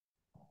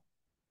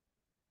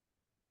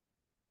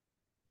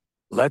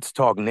Let's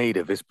Talk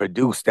Native is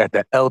produced at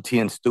the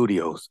LTN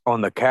studios on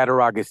the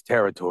Cattaraugus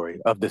territory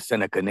of the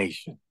Seneca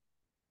Nation.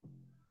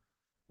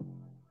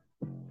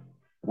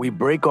 We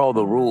break all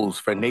the rules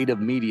for Native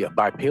media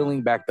by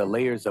peeling back the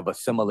layers of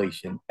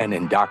assimilation and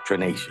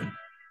indoctrination.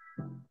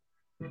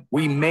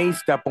 We may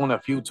step on a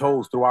few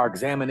toes through our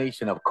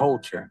examination of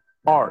culture,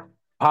 art,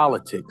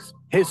 politics,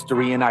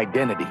 history, and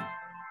identity.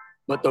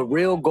 But the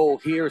real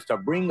goal here is to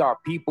bring our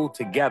people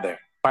together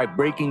by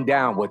breaking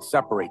down what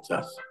separates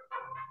us.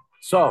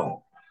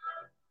 So,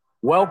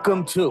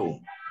 welcome to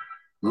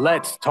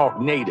Let's Talk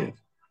Native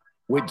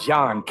with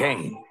John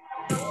Kane.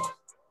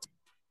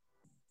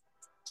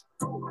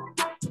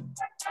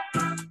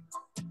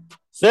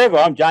 Servo,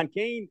 I'm John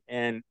Kane,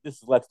 and this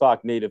is Let's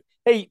Talk Native.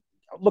 Hey,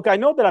 look, I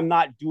know that I'm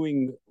not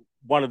doing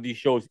one of these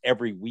shows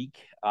every week.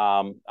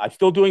 I'm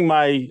still doing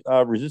my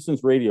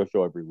Resistance Radio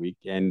show every week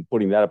and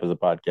putting that up as a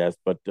podcast,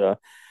 but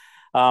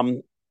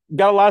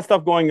got a lot of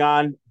stuff going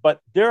on,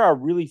 but there are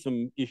really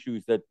some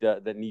issues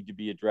that need to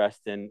be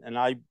addressed, and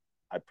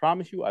I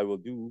promise you I will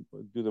do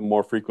them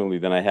more frequently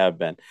than I have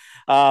been.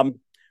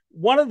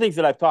 One of the things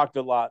that I've talked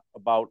a lot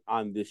about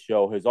on this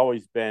show has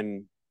always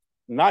been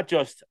not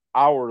just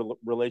our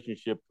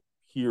relationship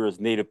here as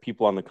Native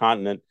people on the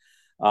continent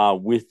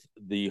with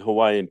the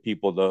Hawaiian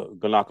people, the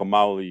Kanaka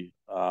Maoli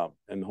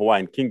and the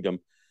Hawaiian Kingdom,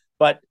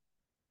 but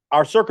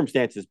our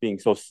circumstances being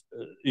so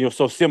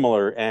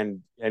similar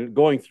and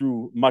going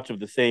through much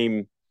of the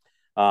same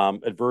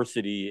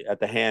adversity at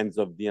the hands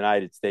of the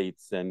United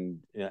States and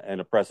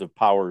oppressive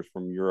powers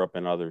from Europe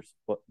and others.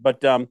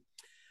 But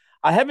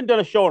I haven't done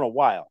a show in a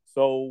while,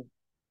 so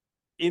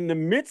in the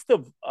midst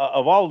of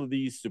all of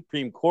these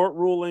Supreme Court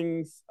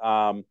rulings,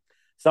 some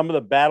of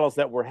the battles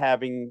that we're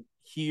having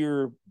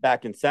here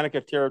back in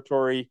Seneca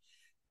territory,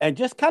 and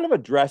just kind of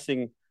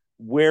addressing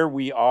where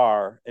we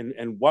are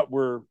and what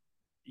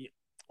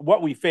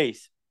we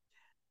face,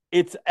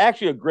 it's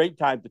actually a great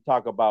time to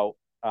talk about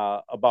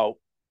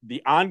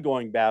the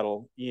ongoing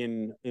battle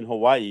in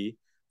Hawaii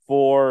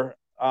for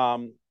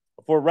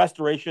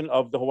restoration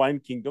of the Hawaiian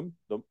Kingdom,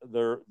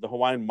 the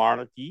Hawaiian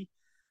monarchy,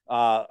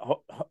 their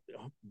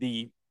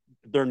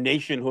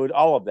nationhood,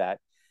 all of that.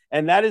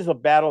 And that is a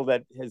battle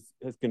that has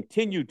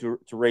continued to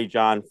rage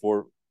on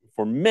for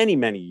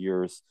many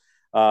years.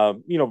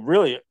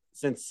 Really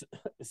since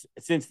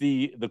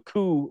the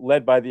coup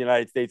led by the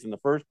United States in the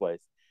first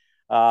place.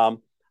 So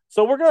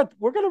we're gonna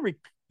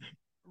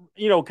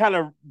kind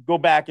of go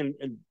back and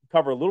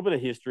cover a little bit of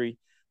history,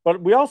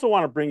 but we also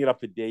want to bring it up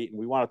to date, and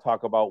we want to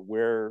talk about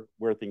where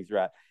things are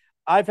at.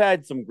 I've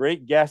had some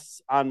great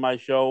guests on my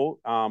show,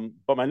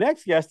 but my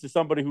next guest is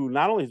somebody who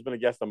not only has been a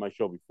guest on my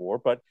show before,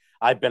 but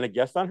I've been a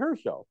guest on her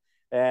show.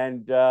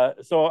 And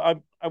so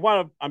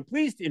I'm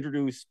pleased to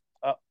introduce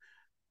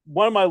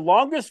one of my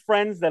longest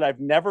friends that I've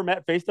never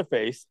met face to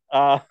face,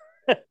 Kaiulani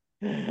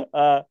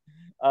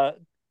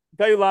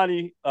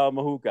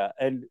Mahuka.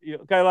 And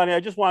Kaiulani, I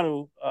just want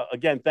to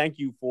again thank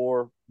you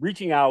for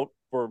reaching out,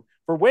 for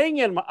weighing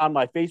in on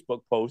my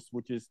Facebook post,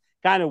 which is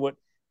kind of what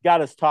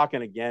got us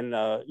talking again.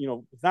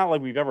 It's not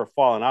like we've ever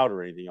fallen out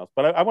or anything else,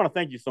 but I want to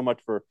thank you so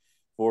much for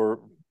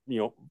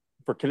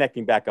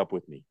connecting back up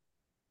with me.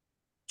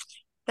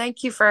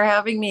 Thank you for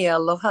having me.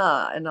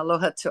 Aloha, and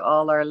aloha to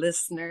all our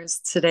listeners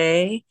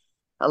today.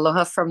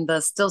 Aloha from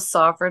the still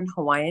sovereign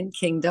Hawaiian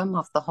Kingdom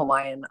of the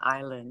Hawaiian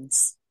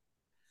Islands.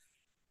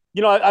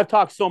 I've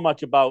talked so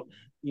much about,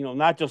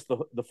 not just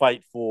the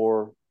fight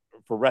for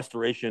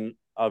restoration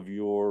of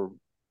your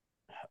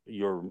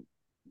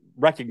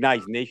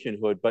recognized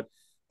nationhood, but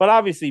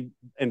obviously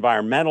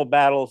environmental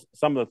battles,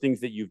 some of the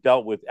things that you've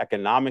dealt with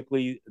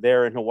economically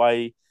there in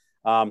Hawaii.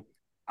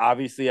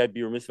 Obviously, I'd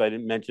be remiss if I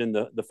didn't mention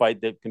the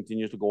fight that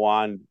continues to go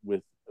on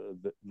with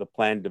the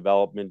planned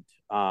development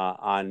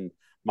on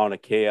Mauna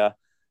Kea.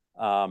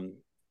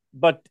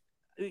 But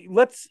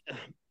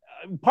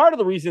part of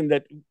the reason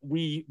that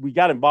we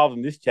got involved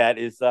in this chat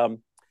is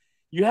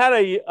you had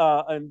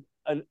an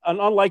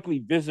unlikely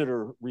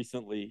visitor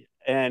recently.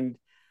 And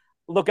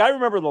look, I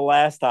remember the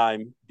last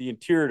time the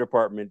Interior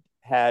Department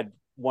had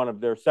one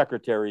of their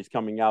secretaries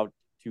coming out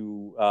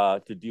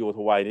to deal with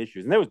Hawaiian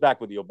issues. And that was back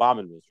with the Obama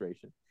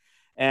administration.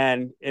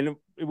 And it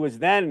was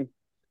then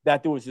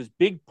that there was this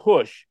big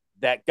push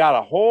that got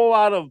a whole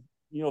lot of,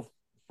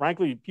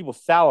 frankly, people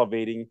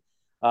salivating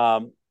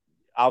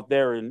out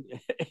there in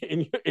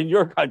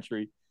your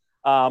country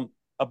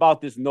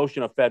about this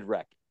notion of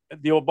FedRec.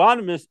 The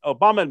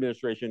Obama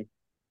administration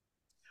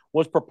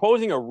was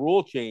proposing a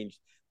rule change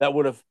that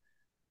would have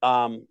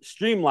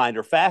streamlined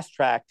or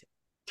fast-tracked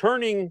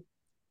turning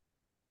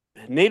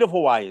Native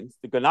Hawaiians,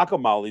 the Kanaka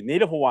Maoli,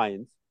 Native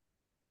Hawaiians,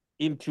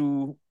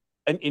 into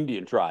an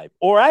Indian tribe,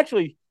 or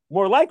actually,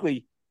 more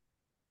likely,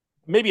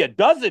 maybe a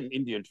dozen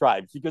Indian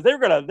tribes, because they're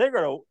gonna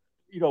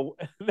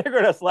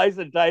slice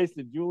and dice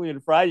and Julian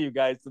fry you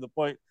guys to the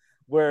point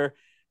where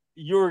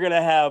you're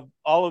gonna have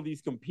all of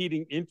these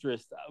competing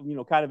interests,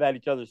 kind of at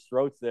each other's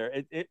throats.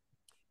 There,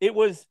 it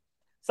was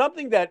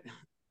something that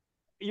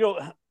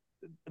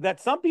that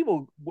some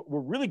people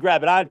were really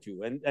grabbing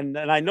onto, and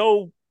I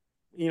know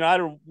I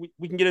don't.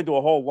 We can get into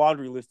a whole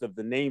laundry list of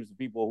the names of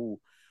people who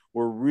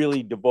were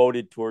really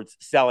devoted towards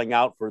selling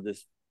out for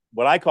this,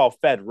 what I call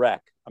Fed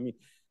rec. I mean,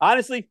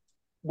 honestly,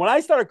 when I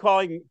started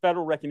calling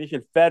federal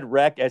recognition Fed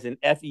rec as in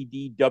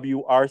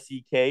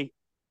FEDWRCK,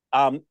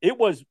 it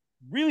was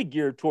really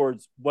geared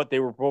towards what they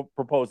were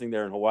proposing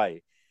there in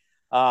Hawaii.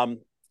 But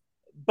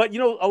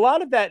a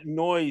lot of that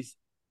noise,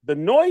 the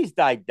noise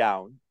died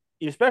down,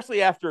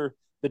 especially after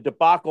the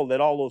debacle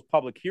that all those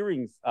public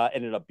hearings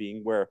ended up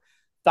being, where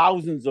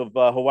thousands of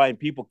Hawaiian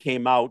people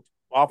came out,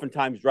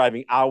 oftentimes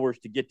driving hours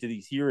to get to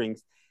these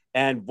hearings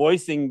and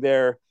voicing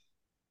their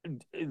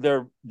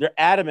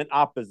adamant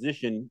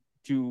opposition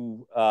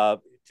to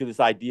this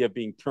idea of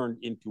being turned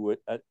into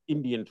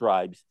Indian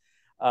tribes.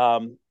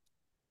 And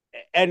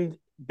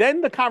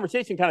then the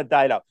conversation kind of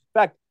died out.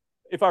 In fact,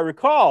 if I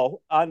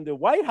recall, on the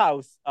White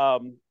House,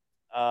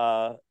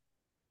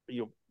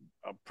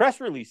 press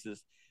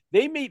releases,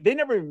 they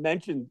never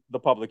mentioned the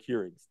public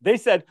hearings. They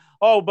said,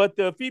 "Oh, but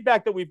the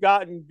feedback that we've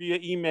gotten via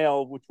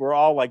email, which were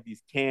all like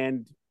these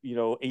canned,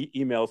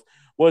 emails,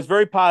 was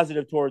very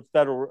positive towards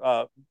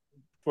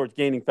towards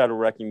gaining federal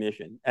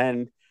recognition."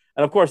 And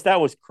of course, that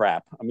was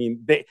crap. I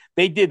mean,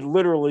 they did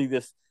literally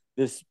this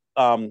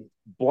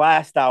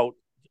blast out,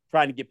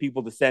 trying to get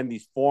people to send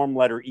these form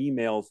letter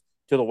emails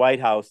to the White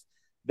House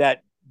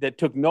that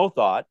took no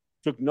thought,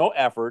 took no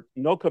effort,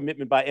 no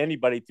commitment by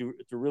anybody to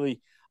really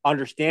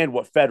understand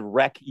what Fed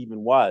rec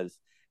even was.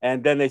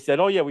 And then they said,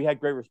 "Oh yeah, we had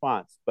great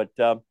response," but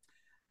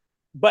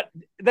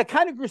that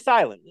kind of grew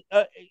silent.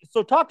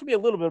 So talk to me a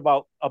little bit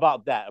about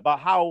that, about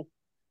how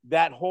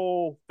that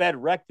whole Fed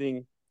rec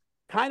thing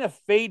kind of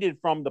faded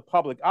from the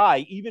public eye,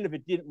 even if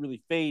it didn't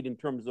really fade in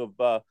terms of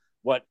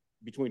what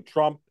between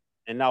Trump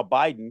and now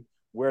Biden,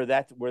 where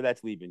that's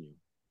leaving you.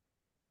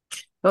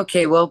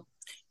 Okay, well,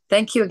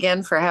 thank you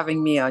again for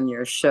having me on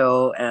your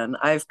show. And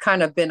I've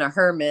kind of been a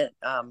hermit.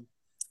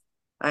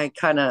 I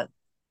kind of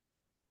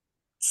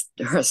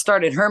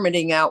started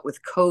hermiting out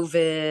with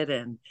COVID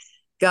and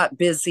got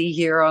busy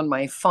here on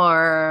my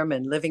farm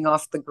and living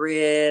off the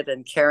grid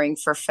and caring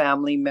for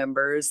family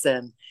members.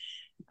 And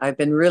I've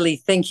been really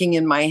thinking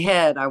in my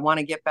head, I want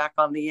to get back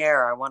on the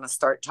air. I want to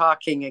start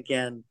talking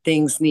again.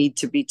 Things need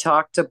to be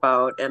talked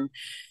about. And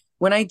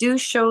when I do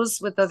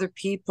shows with other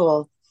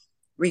people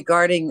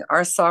regarding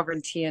our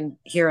sovereignty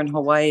here in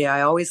Hawaii,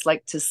 I always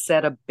like to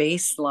set a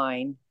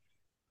baseline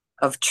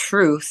of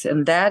truth.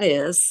 And that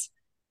is,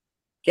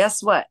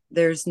 guess what?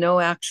 There's no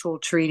actual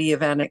treaty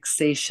of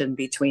annexation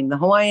between the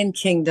Hawaiian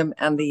Kingdom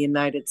and the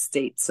United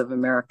States of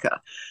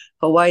America.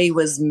 Hawaii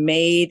was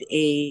made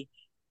a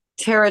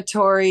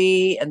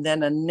territory and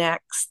then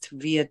annexed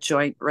via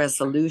joint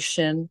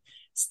resolution.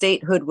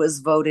 Statehood was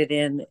voted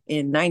in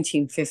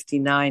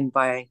 1959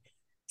 by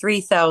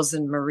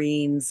 3,000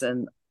 Marines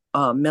and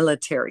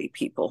military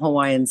people.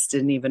 Hawaiians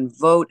didn't even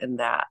vote in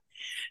that.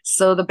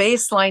 So the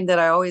baseline that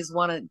I always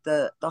wanted,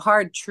 the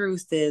hard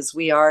truth is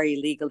we are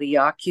illegally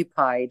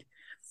occupied.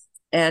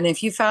 And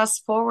if you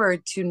fast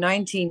forward to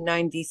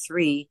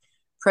 1993,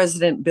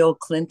 President Bill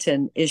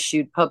Clinton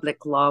issued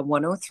Public Law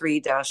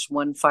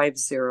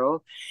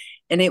 103-150,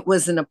 and it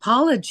was an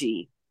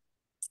apology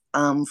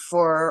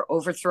for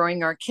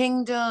overthrowing our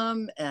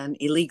kingdom and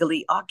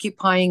illegally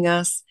occupying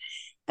us.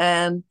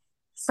 And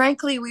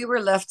frankly, we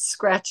were left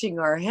scratching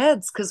our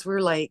heads because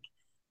we're like,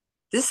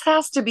 this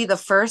has to be the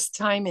first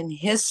time in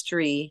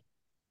history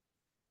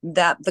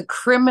that the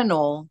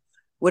criminal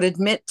would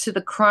admit to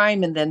the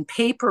crime and then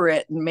paper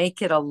it and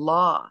make it a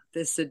law,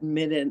 this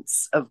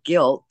admittance of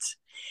guilt.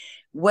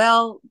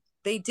 Well,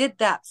 they did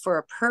that for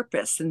a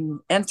purpose and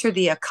enter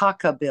the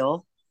Akaka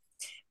Bill,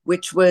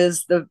 which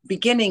was the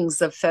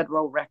beginnings of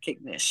federal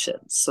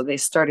recognition. So they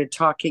started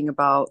talking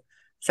about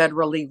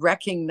federally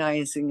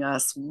recognizing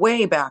us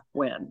way back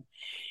when.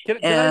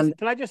 Can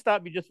I just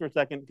stop you just for a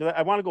second? Because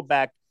I want to go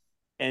back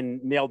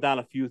and nail down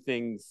a few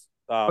things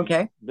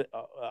okay.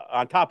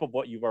 On top of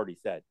what you've already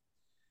said.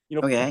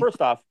 Okay. First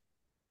off,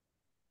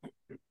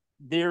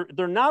 there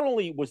not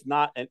only was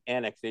not an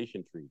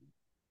annexation treaty,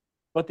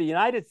 but the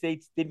United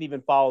States didn't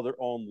even follow their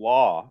own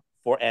law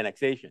for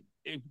annexation.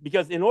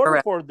 Because in order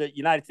Correct. for the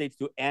United States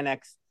to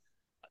annex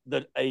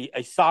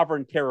a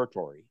sovereign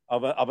territory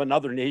of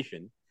another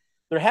nation,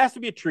 there has to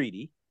be a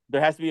treaty.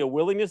 There has to be a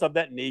willingness of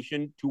that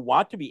nation to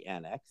want to be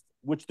annexed,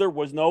 which there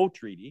was no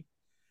treaty.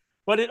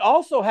 But it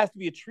also has to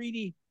be a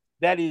treaty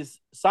that is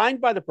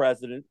signed by the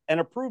president and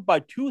approved by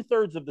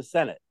 2/3 of the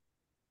Senate.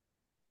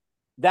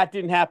 That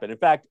didn't happen. In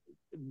fact,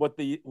 what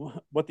the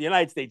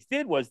United States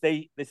did was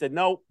they said,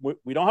 no,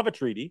 we don't have a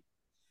treaty,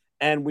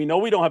 and we know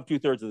we don't have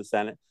 2/3 of the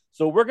Senate,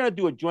 so we're going to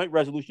do a joint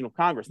resolution of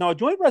Congress. Now, a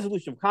joint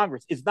resolution of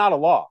Congress is not a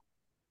law,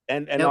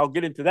 and Nope. I'll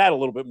get into that a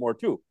little bit more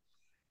too.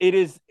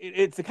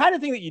 It's the kind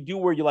of thing that you do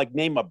where you like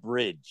name a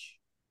bridge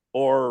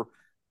or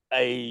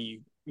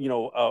a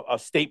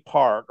state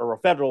park or a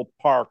federal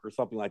park or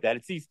something like that.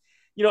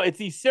 It's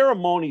these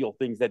ceremonial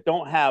things that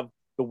don't have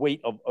the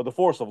weight of the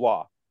force of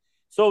law.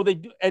 So they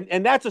do,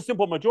 and that's a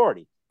simple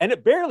majority, and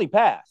it barely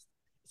passed.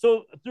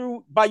 So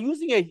by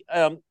using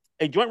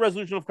a joint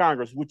resolution of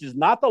Congress, which is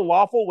not the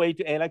lawful way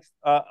to annex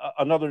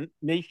another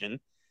nation,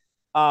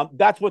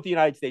 that's what the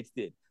United States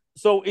did.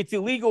 So it's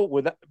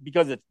illegal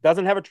because it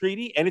doesn't have a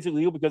treaty, and it's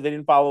illegal because they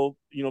didn't follow,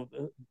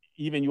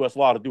 even U.S.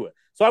 law to do it.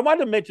 So I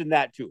wanted to mention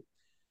that too,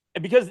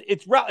 because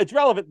it's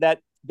relevant that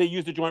they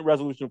used a joint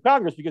resolution of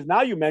Congress, because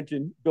now you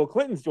mentioned Bill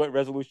Clinton's joint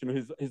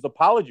resolution, his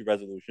apology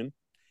resolution,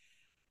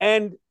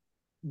 and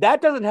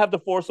that doesn't have the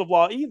force of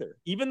law either,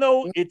 even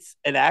though it's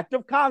an act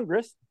of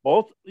Congress,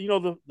 both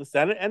the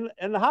Senate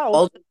and the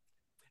House.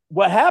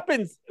 What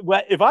happens,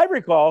 if I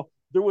recall,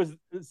 there was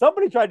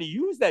somebody tried to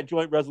use that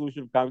joint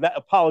resolution of Congress, that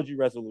apology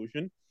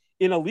resolution,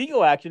 in a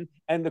legal action,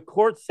 and the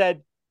court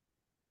said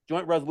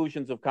joint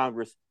resolutions of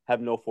Congress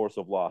have no force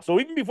of law. So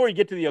even before you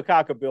get to the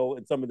Akaka bill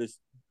and some of the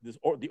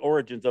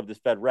origins of this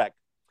FedRec,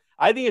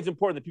 I think it's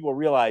important that people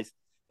realize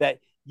that,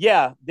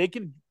 yeah, they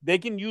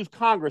can use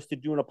Congress to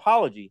do an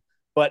apology,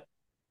 but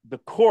the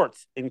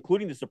courts,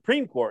 including the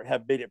Supreme Court,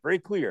 have made it very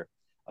clear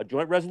a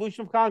joint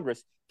resolution of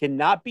Congress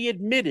cannot be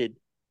admitted,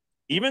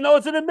 even though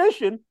it's an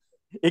admission.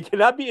 It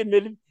cannot be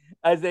admitted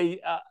as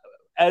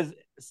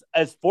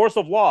force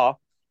of law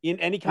in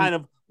any kind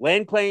of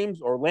land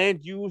claims or land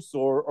use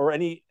or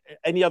any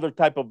other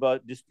type of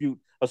dispute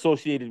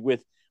associated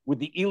with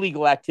the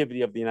illegal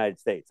activity of the United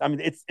States. I mean,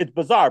 it's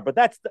bizarre, but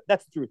that's the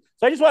truth.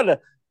 So I just wanted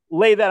to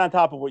lay that on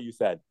top of what you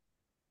said.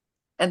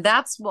 And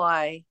that's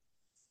why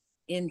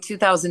in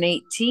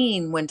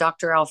 2018, when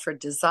Dr. Alfred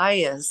de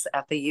Zayas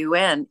at the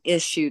UN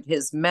issued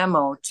his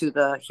memo to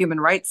the Human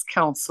Rights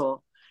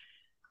Council,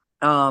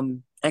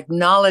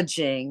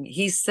 acknowledging,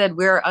 he said,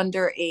 we're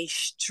under a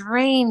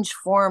strange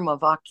form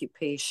of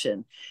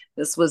occupation.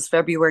 This was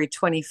February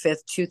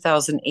 25th,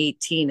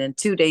 2018. And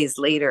 2 days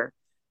later,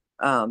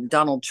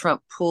 Donald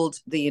Trump pulled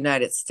the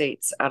United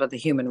States out of the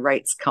Human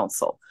Rights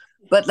Council.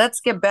 But let's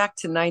get back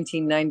to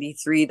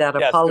 1993, that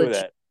apology. Do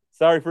that.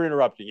 Sorry for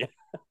interrupting you.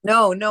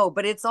 No,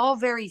 but it's all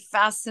very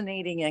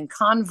fascinating and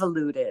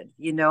convoluted,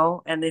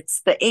 and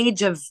it's the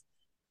age of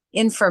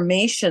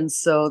information.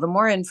 So the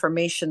more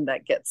information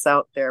that gets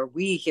out there,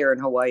 we here in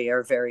Hawaii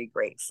are very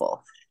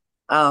grateful.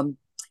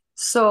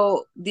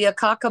 So the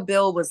Akaka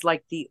bill was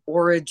like the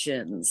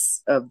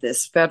origins of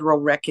this federal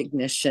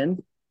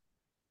recognition.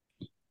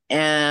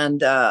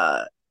 And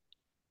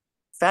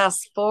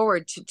fast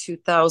forward to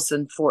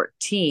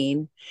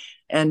 2014.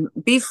 And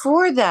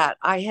before that,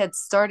 I had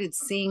started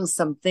seeing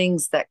some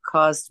things that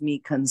caused me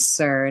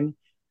concern.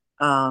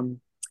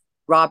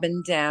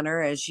 Robin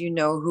Danner, as you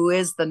know, who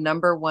is the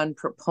number one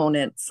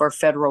proponent for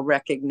federal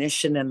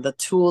recognition and the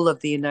tool of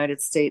the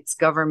United States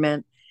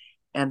government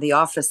and the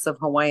Office of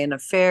Hawaiian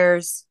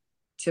Affairs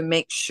to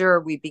make sure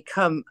we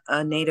become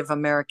a Native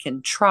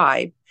American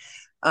tribe.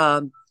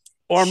 Or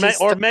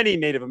many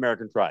Native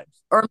American tribes.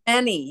 Or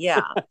many,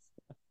 yeah.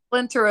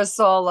 Splinter us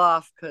all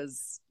off,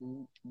 because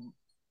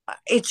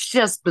it's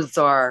just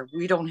bizarre.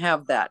 We don't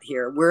have that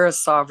here. We're a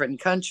sovereign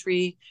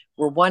country.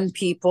 We're one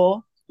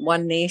people,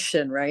 one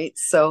nation, right?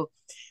 So,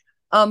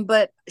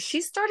 but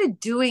she started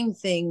doing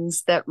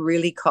things that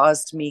really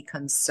caused me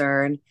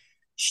concern.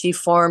 She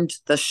formed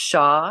the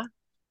SCHA,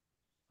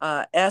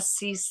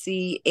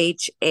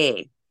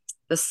 SCCHA,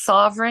 the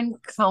Sovereign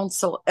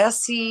Council,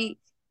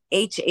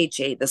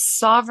 SCHHA, the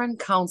Sovereign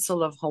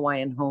Council of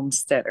Hawaiian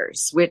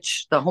Homesteaders,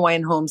 which the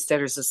Hawaiian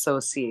Homesteaders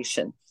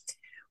Association,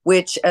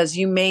 which, as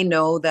you may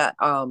know, that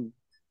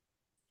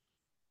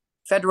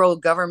federal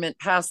government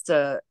passed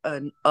a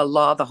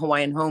law, the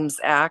Hawaiian Homes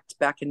Act,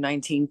 back in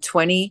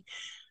 1920,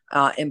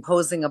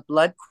 imposing a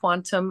blood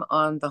quantum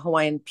on the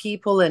Hawaiian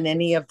people and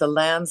any of the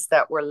lands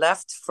that were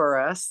left for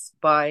us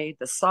by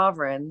the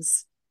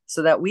sovereigns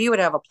so that we would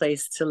have a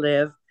place to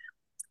live.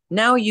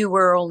 Now you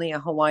were only a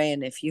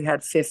Hawaiian if you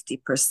had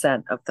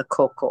 50% of the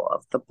koko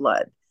of the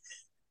blood.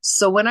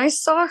 So when I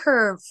saw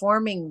her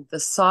forming the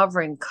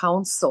Sovereign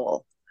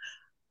Council,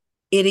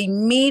 it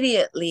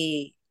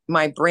immediately,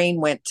 my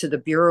brain went to the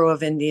Bureau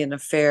of Indian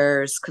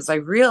Affairs, because I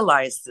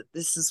realized that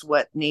this is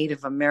what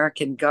Native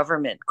American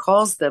government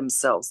calls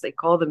themselves. They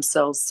call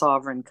themselves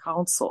sovereign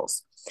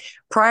councils.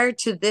 Prior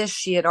to this,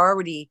 she had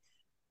already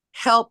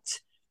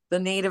helped the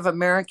Native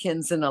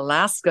Americans in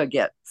Alaska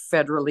get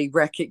federally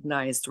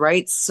recognized,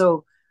 right?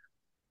 So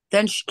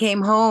then she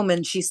came home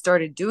and she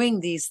started doing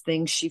these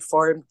things. She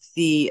formed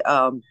the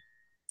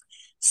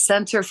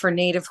Center for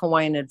Native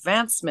Hawaiian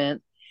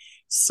Advancement.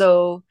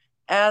 So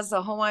as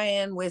a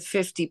Hawaiian with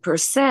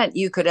 50%,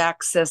 you could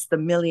access the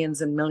millions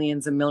and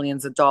millions and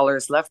millions of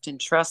dollars left in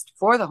trust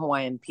for the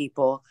Hawaiian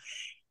people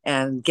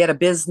and get a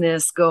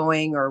business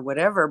going or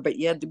whatever, but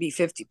you had to be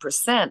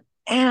 50%.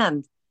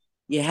 And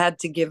you had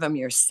to give them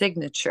your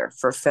signature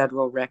for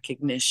federal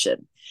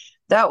recognition.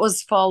 That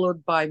was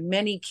followed by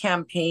many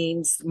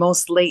campaigns,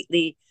 most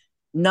lately,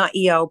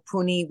 Na'iau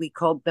Puni, we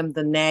called them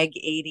the NAG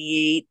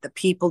 88, the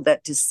people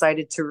that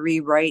decided to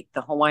rewrite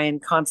the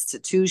Hawaiian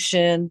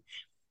Constitution,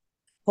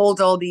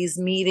 hold all these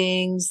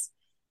meetings,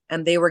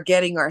 and they were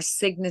getting our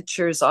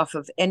signatures off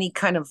of any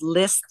kind of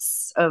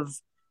lists of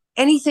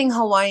anything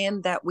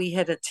Hawaiian that we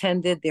had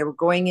attended. They were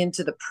going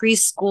into the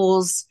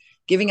preschools,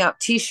 giving out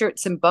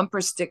T-shirts and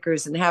bumper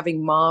stickers and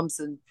having moms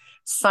and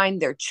sign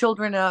their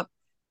children up.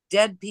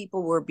 Dead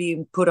people were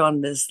being put on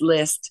this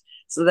list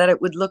so that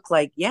it would look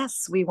like,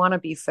 yes, we want to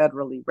be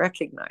federally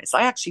recognized.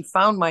 I actually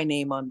found my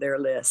name on their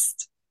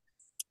list.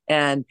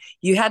 And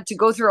you had to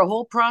go through a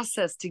whole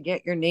process to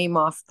get your name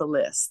off the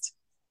list.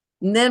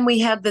 And then we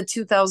had the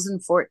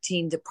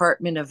 2014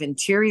 Department of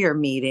Interior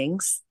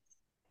meetings,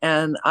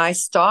 and I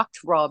stalked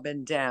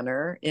Robin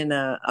Danner in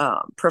a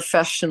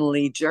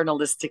professionally,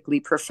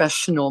 journalistically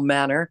professional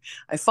manner.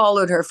 I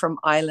followed her from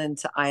island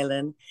to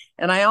island,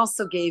 and I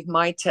also gave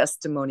my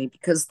testimony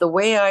because the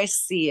way I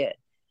see it,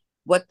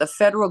 what the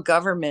federal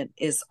government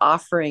is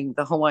offering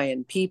the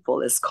Hawaiian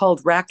people is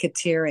called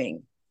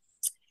racketeering.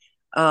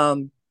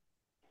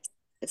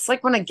 It's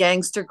like when a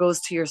gangster goes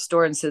to your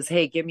store and says,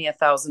 hey, give me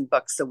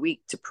 $1,000 a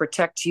week to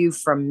protect you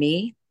from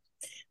me.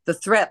 The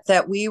threat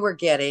that we were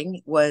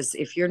getting was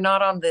if you're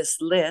not on this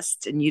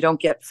list and you don't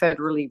get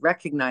federally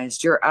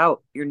recognized, you're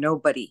out, you're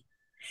nobody.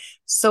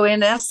 So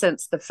in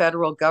essence, the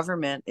federal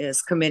government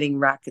is committing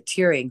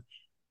racketeering.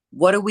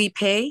 What do we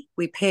pay?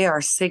 We pay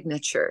our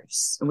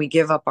signatures, and we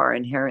give up our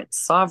inherent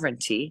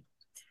sovereignty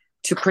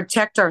to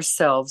protect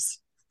ourselves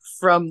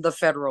from the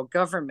federal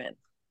government.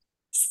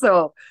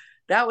 So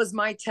that was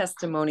my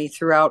testimony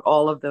throughout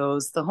all of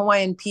those. The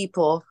Hawaiian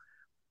people,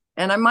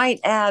 and I might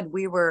add,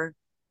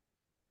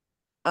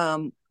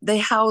 they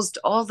housed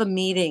all the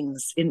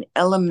meetings in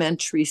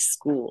elementary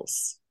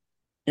schools,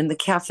 in the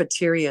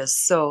cafeterias.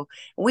 So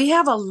we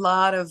have a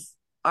lot of,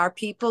 our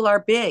people are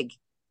big,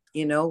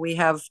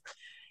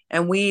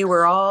 and we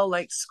were all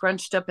like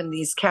scrunched up in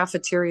these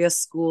cafeteria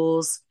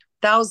schools,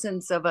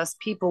 thousands of us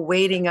people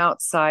waiting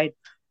outside,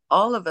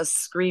 all of us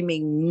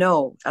screaming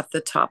no at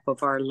the top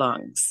of our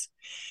lungs.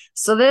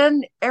 So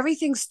then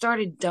everything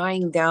started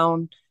dying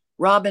down.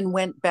 Robin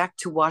went back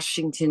to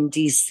Washington,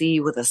 D.C.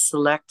 with a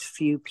select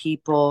few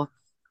people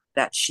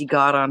that she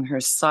got on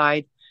her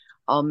side.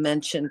 I'll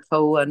mention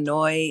Koa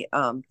Noi.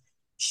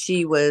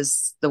 She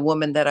was the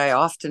woman that I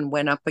often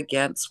went up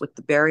against with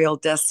the burial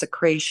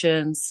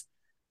desecrations.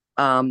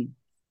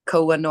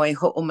 Koa Noi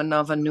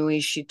Ho'omanava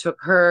Nui, she took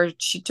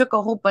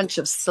a whole bunch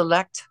of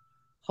select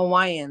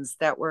Hawaiians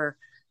that were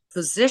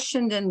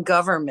positioned in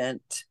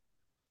government,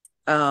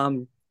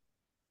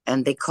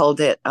 and they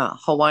called it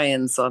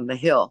Hawaiians on the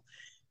Hill.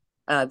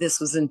 This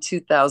was in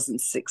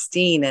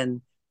 2016,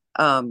 and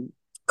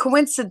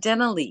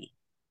coincidentally,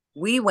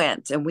 we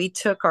went and we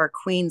took our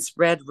Queen's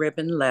red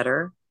ribbon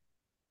letter,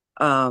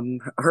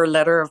 her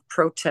letter of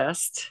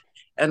protest,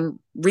 and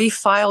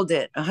refiled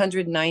it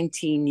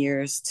 119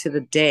 years to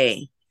the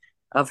day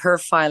of her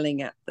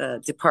filing at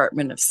the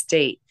Department of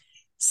State.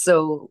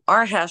 So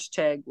our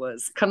hashtag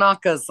was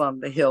Kanakas on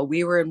the Hill.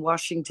 We were in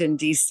Washington,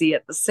 D.C.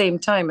 at the same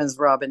time as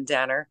Robin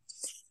Danner.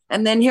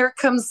 And then here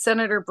comes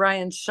Senator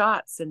Brian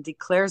Schatz and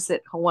declares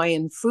it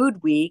Hawaiian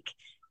Food Week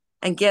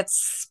and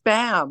gets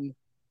spam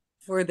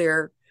for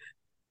their,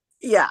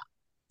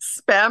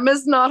 spam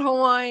is not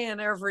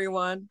Hawaiian,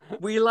 everyone.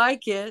 We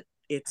like it.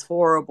 It's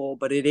horrible,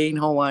 but it ain't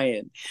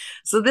Hawaiian.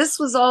 So this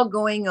was all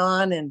going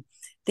on, and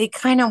they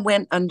kind of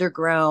went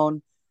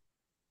underground.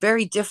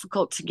 Very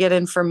difficult to get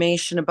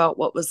information about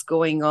what was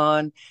going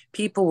on.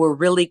 People were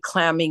really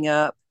clamming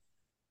up.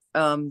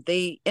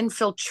 They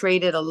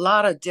infiltrated a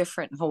lot of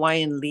different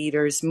Hawaiian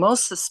leaders,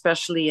 most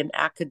especially in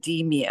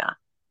academia,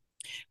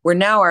 where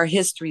now our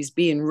history is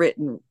being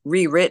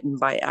rewritten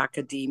by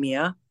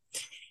academia.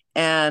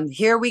 And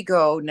here we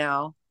go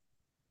now.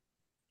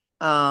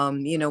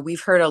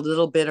 We've heard a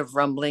little bit of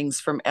rumblings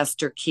from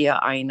Esther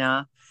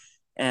Kia'aina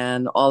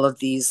and all of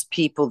these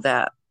people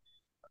that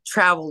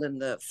travel in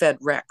the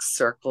FedRec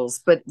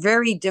circles, but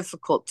very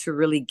difficult to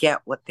really get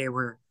what they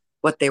were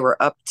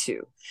up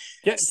to.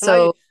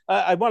 So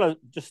I want to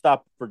just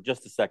stop for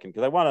just a second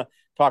because I want to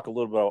talk a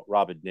little bit about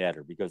Robin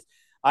Natter, because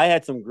I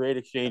had some great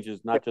exchanges,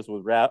 not just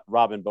with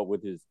Robin, but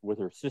with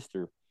her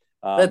sister.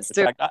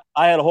 Fact,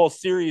 I had a whole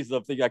series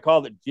of things. I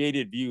called it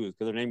Jaded Views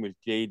because her name was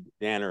Jade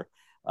Danner.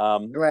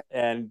 Right.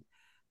 And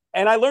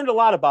I learned a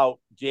lot about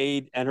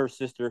Jade and her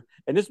sister.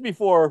 And this is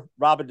before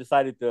Robin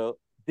decided to,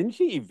 didn't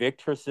she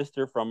evict her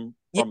sister from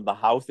the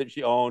house that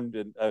she owned,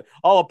 and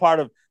all a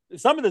part of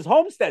some of this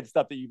homestead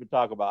stuff that you've been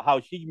talking about, how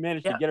she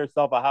managed to get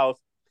herself a house.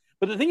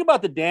 But the thing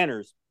about the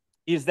Danners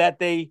is that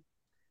they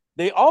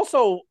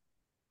also,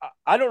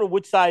 I don't know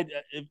which side,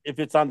 if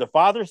it's on the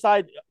father's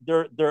side,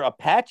 they're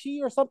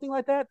Apache or something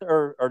like that,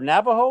 or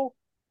Navajo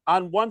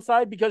on one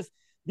side, because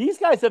these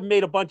guys have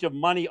made a bunch of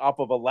money off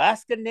of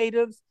Alaska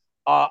natives,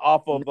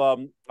 off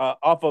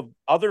of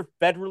other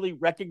federally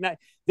recognized.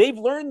 They've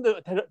learned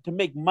to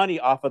make money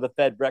off of the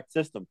FedRec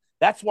system.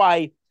 That's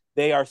why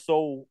they are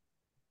so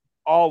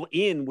all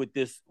in with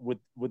this with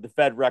the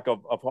FedRec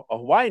of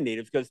Hawaiian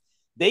natives, because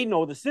they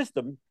know the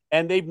system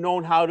and they've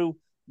known how to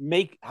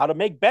make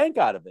bank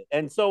out of it.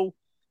 And so,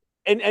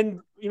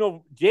 and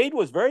Jade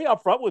was very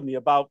upfront with me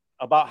about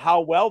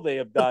how well they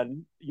have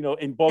done,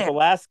 in both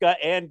Alaska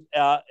and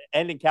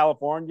in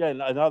California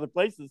and other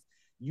places,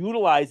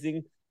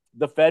 utilizing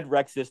the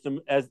FedRec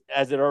system as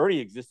it already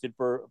existed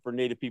for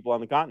Native people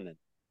on the continent.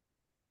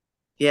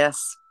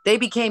 Yes. They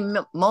became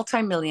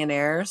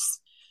multimillionaires.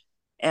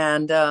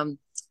 And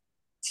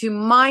to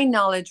my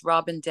knowledge,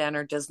 Robin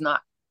Danner does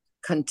not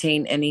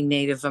contain any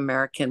Native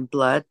American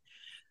blood.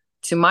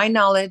 To my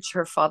knowledge,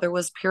 her father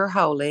was pure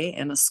Haole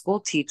and a school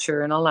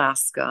teacher in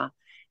Alaska,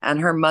 and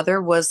her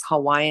mother was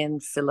Hawaiian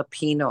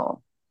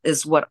Filipino,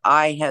 is what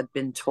I had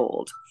been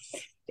told.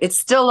 It's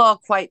still all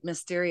quite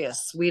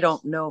mysterious. We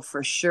don't know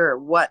for sure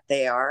what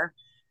they are,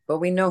 but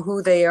we know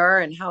who they are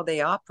and how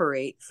they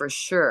operate for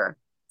sure.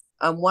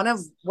 One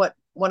of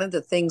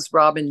the things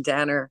Robin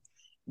Danner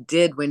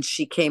did when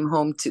she came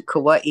home to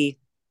Kauai,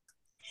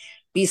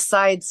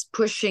 besides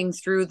pushing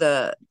through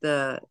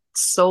the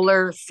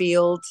solar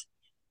field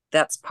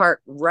that's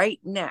parked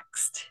right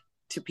next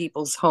to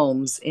people's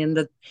homes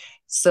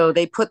so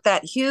they put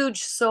that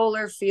huge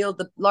solar field,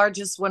 the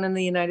largest one in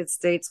the United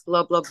States,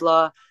 blah blah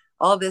blah,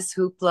 all this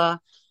hoopla,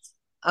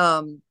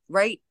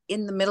 right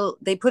in the middle.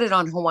 They put it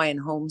on Hawaiian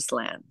homes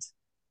land.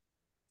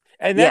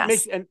 And that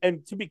makes,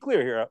 and to be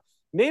clear here,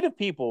 Native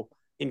people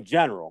in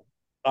general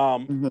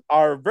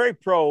are very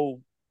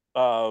pro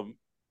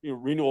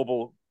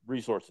renewable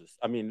resources.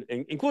 I mean,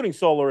 including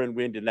solar and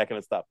wind and that kind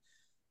of stuff.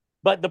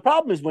 But the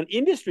problem is when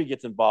industry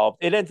gets involved,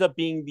 it ends up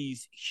being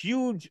these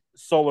huge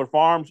solar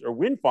farms or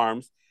wind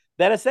farms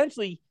that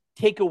essentially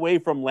take away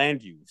from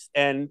land use.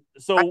 And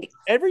so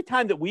every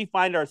time that we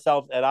find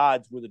ourselves at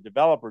odds with a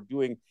developer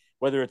doing,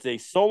 whether it's a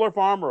solar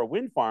farm or a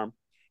wind farm,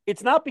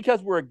 it's not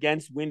because we're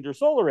against wind or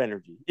solar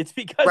energy. It's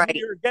because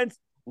we're against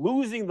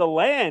losing the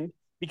land,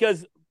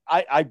 because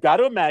I've got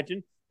to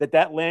imagine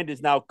that land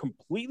is now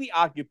completely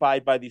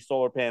occupied by these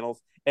solar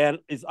panels and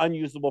is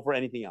unusable for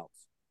anything else.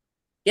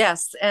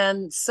 Yes.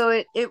 And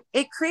so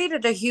it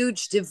created a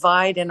huge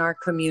divide in our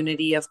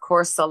community. Of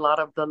course, a lot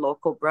of the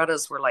local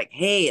brothers were like,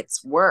 hey,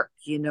 it's work,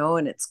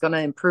 and it's going to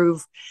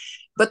improve.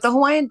 But the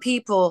Hawaiian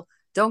people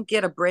don't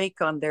get a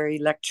break on their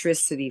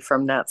electricity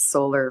from that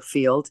solar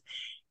field.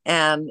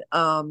 And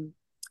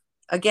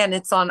again,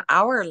 it's on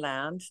our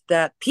land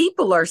that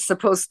people are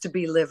supposed to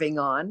be living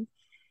on.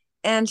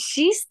 And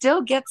she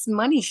still gets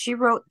money. She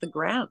wrote the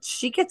grant.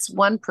 She gets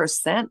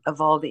 1% of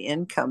all the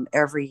income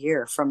every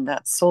year from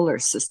that solar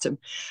system.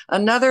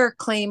 Another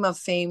claim of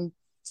fame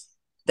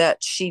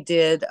that she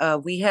did,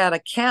 we had a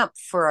camp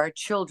for our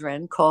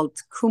children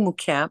called Kumu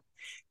Camp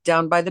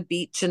down by the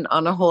beach in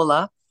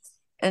Anahola.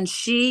 And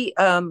she,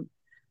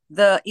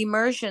 the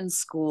immersion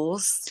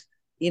schools,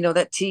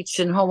 that teach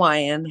in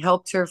Hawaiian,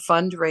 helped her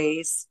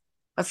fundraise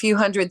a few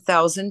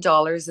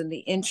 $100,000 in the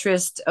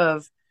interest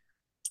of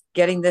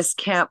getting this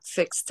camp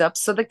fixed up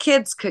so the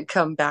kids could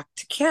come back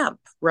to camp,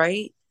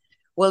 right?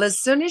 Well, as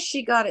soon as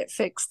she got it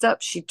fixed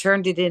up, she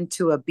turned it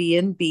into a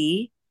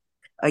B&B,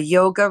 a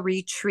yoga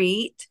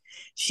retreat.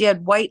 She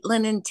had white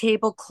linen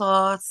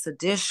tablecloths, a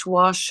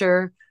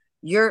dishwasher,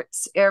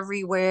 yurts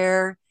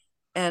everywhere,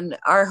 and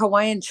our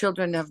Hawaiian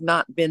children have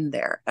not been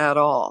there at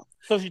all.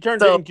 So she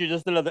turned it into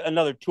just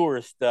another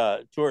tourist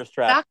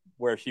trap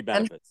where she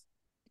benefits.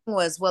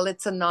 Well,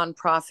 it's a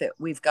nonprofit.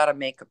 We've got to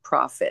make a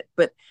profit,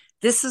 but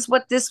this is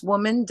what this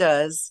woman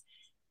does.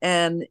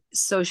 And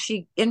so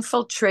she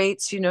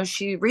infiltrates,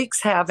 she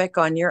wreaks havoc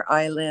on your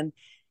island,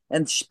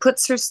 and she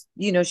puts her,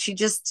 she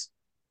just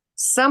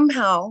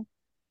somehow,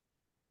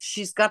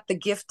 she's got the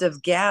gift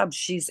of gab.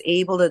 She's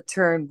able to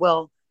turn,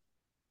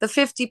 the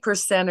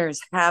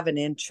 50%ers have an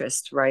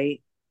interest,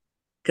 right?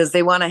 Because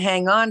they want to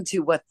hang on to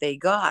what they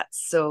got.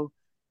 So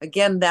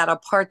again, that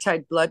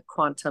apartheid blood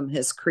quantum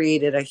has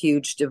created a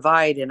huge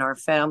divide in our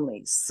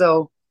families.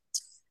 So,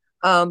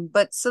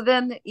 but so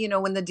then,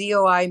 when the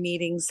DOI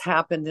meetings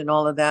happened and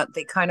all of that,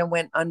 they kind of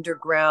went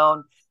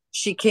underground.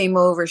 She came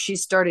over, she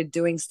started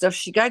doing stuff.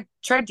 She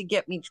tried to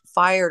get me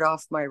fired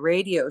off my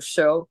radio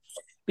show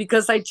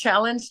because I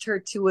challenged her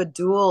to a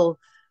duel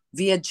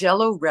via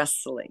Jello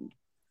wrestling.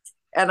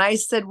 And I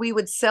said, we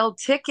would sell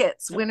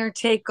tickets, winner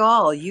take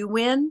all. You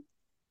win,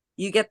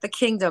 you get the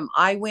kingdom.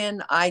 I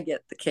win, I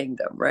get the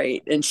kingdom,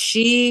 right? And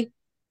she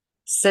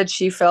said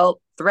she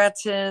felt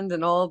threatened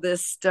and all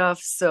this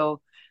stuff.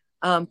 So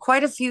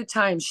quite a few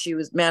times she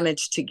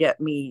managed to get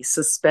me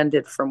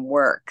suspended from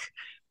work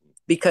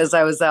because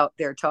I was out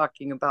there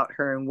talking about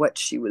her and what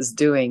she was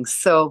doing.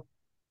 So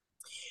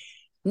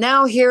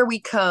now here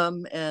we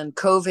come, and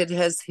COVID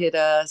has hit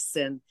us,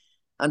 and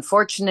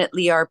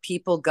unfortunately our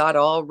people got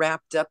all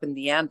wrapped up in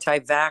the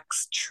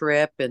anti-vax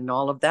trip and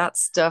all of that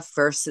stuff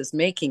versus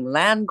making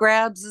land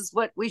grabs is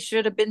what we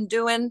should have been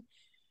doing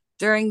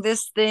during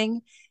this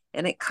thing.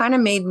 And it kind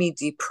of made me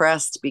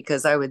depressed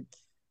because I would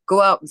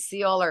go out and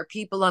see all our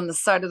people on the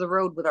side of the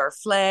road with our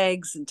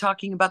flags and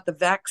talking about the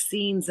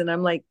vaccines. And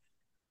I'm like,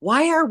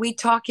 why are we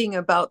talking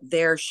about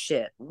their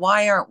shit?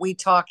 Why aren't we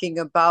talking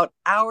about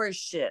our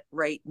shit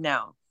right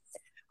now?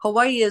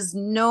 Hawaii is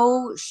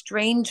no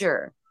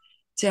stranger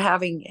to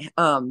having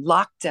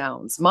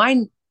lockdowns.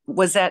 Mine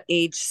was at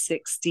age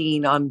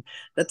 16 on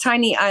the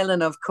tiny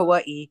island of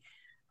Kauai.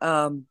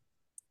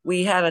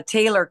 We had a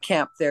Taylor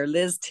camp there.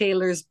 Liz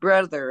Taylor's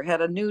brother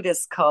had a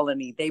nudist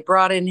colony. They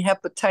brought in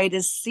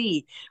hepatitis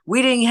C.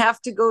 We didn't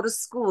have to go to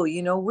school.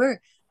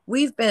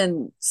 we've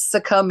been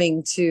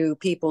succumbing to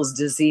people's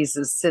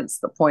diseases since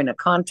the point of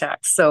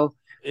contact. So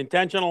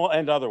intentional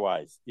and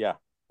otherwise. Yeah.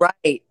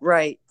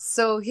 right.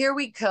 So here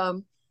we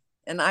come.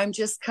 And I'm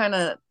just kind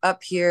of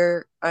up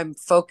here. I'm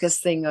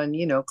focusing on,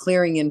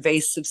 clearing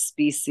invasive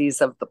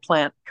species of the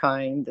plant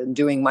kind and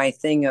doing my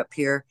thing up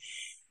here.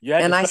 You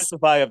had to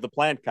specify of the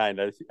plant kind,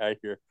 I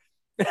hear.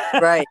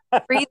 Right.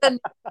 Free the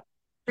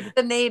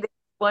native,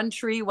 one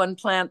tree, one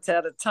plant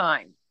at a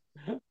time.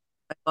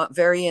 I'm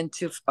very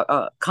into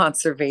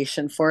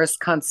conservation, forest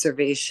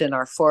conservation.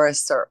 Our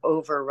forests are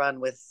overrun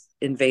with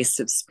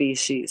invasive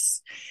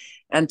species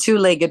and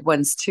two-legged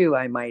ones too,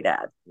 I might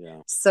add.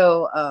 Yeah.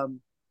 So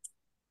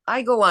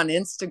I go on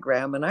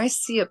Instagram and I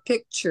see a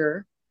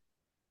picture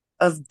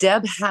of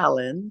Deb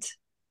Haaland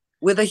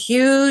with a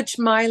huge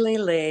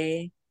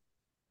Mailele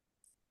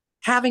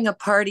having a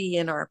party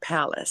in our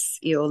palace,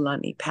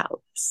 Iolani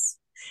Palace.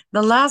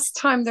 The last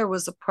time there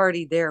was a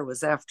party there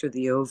was after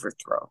the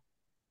overthrow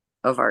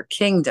of our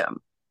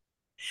kingdom.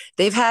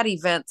 They've had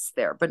events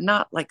there, but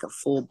not like a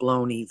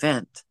full-blown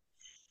event.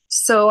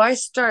 So I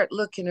start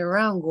looking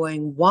around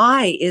going,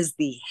 why is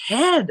the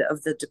head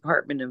of the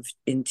Department of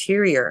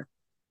Interior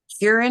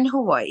here in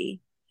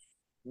Hawaii?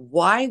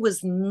 Why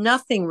was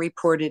nothing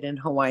reported in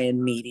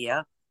Hawaiian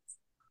media?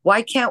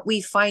 Why can't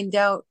we find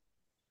out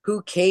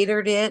who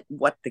catered it,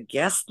 what the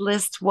guest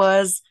list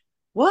was?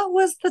 What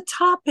was the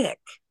topic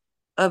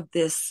of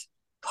this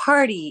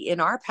party in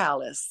our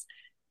palace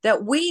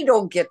that we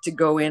don't get to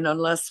go in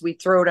unless we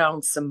throw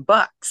down some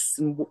bucks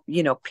and,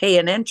 pay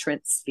an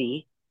entrance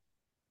fee?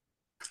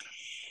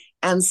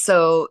 And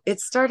so it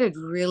started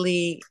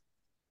really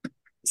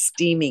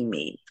steaming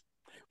me.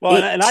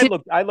 Well,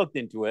 I looked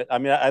into it. I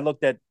mean, I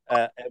looked at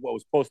what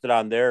was posted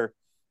on there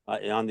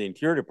on the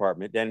Interior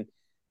Department,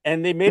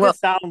 and they made it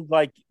sound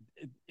like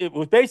it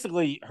was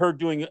basically her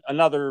doing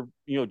another,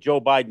 Joe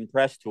Biden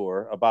press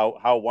tour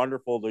about how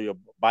wonderful the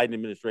Biden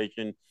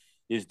administration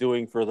is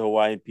doing for the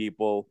Hawaiian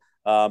people,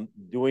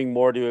 doing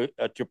more to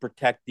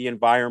protect the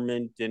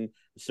environment and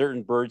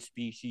certain bird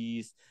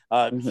species.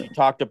 She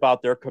talked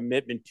about their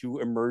commitment to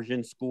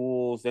immersion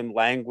schools and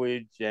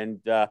language, and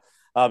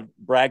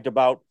bragged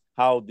about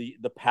how the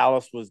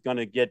palace was going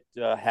to get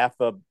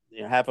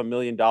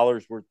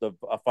 $500,000 worth of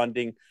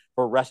funding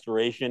for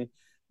restoration.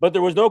 But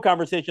there was no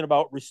conversation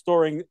about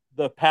restoring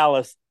the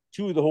palace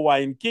to the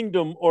Hawaiian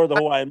kingdom or the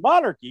Hawaiian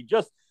monarchy,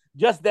 just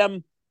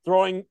them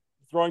throwing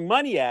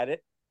money at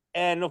it.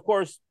 And of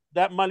course,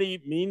 that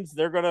money means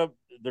they're gonna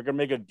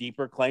make a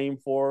deeper claim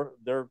for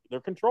their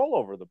control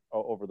over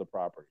the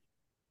property.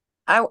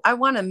 I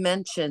want to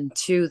mention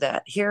too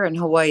that here in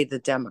Hawaii, the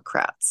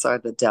Democrats are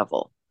the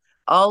devil.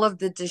 All of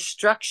the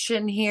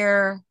destruction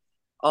here,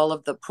 all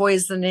of the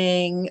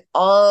poisoning,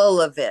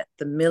 all of it,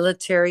 the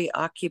military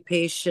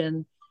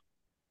occupation,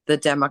 the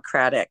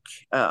Democratic,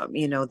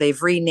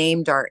 they've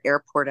renamed our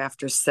airport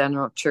after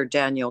Senator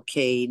Daniel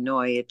K.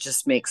 Inouye. It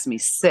just makes me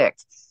sick.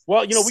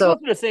 Well, we go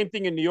through the same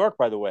thing in New York,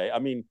 by the way. I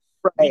mean,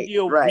 we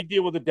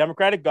deal with a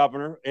Democratic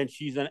governor, and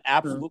she's an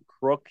absolute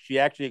crook. She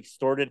actually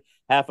extorted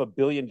 $500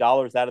 million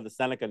out of the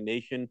Seneca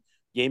Nation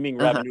gaming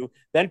revenue,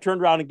 then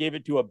turned around and gave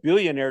it to a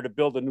billionaire to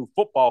build a new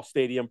football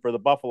stadium for the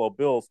Buffalo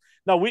Bills.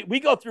 Now, we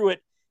go through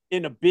it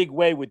in a big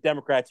way with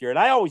Democrats here, and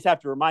I always have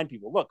to remind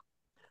people, look,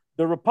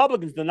 the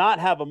Republicans do not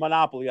have a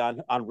monopoly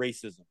on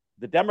racism.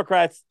 The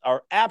Democrats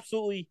are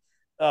absolutely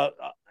a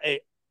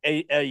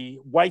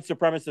white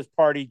supremacist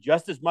party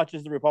just as much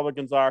as the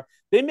Republicans are.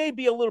 They may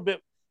be a little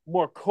bit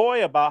more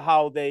coy about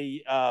how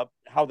they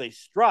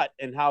strut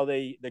and how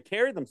they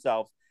carry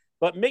themselves,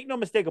 but make no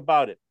mistake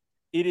about it.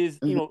 It is,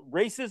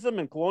 racism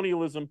and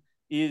colonialism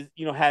is,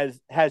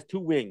 has two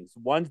wings.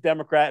 One's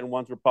Democrat and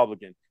one's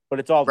Republican, but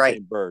it's all the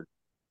same bird.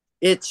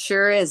 It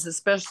sure is,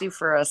 especially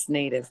for us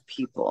Native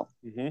people.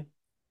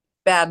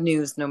 Bad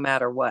news no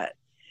matter what.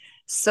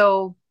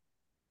 So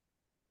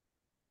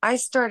I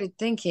started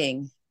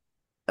thinking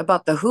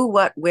about the who,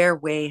 what, where,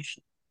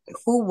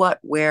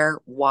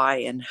 why,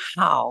 and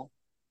how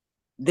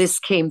this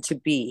came to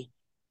be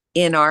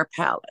in our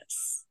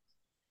palace.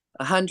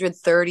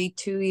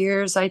 132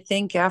 years, I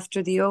think,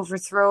 after the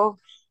overthrow,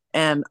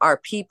 and our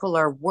people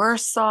are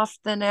worse off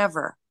than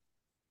ever.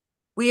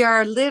 We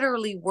are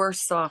literally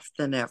worse off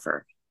than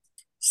ever.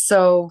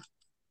 So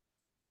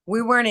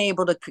we weren't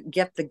able to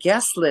get the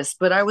guest list,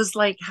 but I was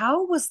like,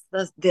 how was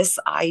this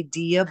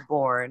idea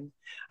born?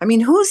 I mean,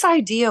 whose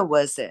idea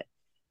was it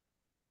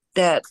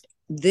that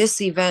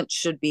this event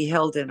should be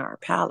held in our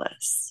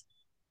palace?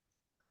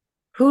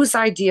 Whose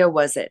idea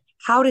was it?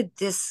 How did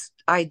this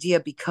idea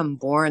become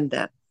born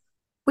that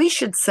we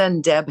should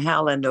send Deb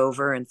Haaland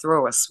over and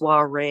throw a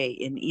soiree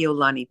in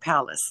Iolani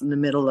Palace in the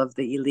middle of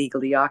the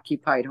illegally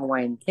occupied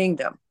Hawaiian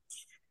kingdom?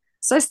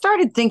 So I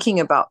started thinking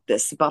about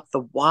this, about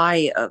the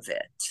why of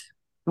it.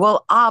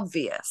 Well,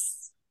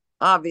 obviously,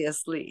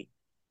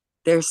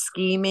 they're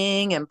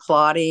scheming and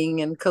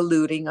plotting and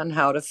colluding on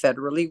how to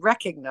federally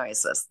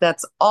recognize us.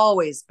 That's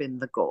always been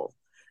the goal,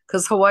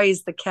 because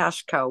Hawaii's the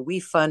cash cow. We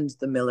fund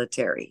the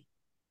military.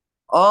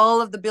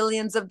 All of the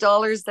billions of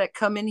dollars that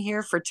come in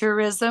here for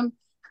tourism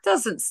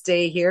doesn't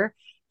stay here.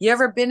 You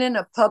ever been in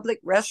a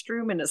public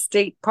restroom in a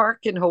state park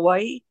in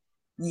Hawaii?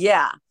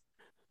 Yeah.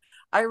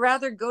 I'd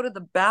rather go to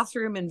the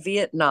bathroom in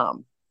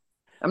Vietnam.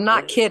 I'm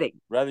not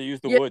kidding. Rather use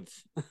the Yeah,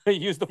 woods,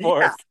 use the yeah,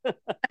 forest.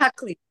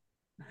 exactly.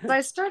 So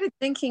I started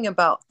thinking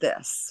about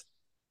this,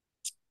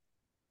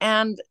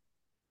 and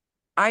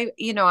I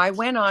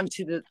went on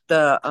to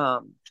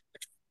the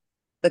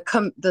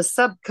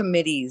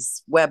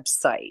subcommittee's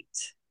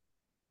website,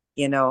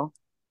 you know,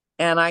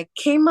 and I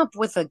came up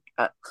with a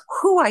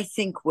who I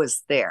think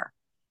was there,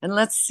 and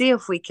let's see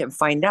if we can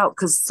find out.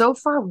 Because so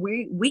far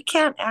we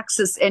can't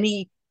access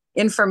any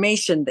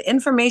information. The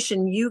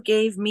information you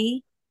gave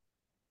me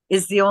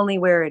is the only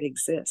where it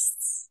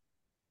exists.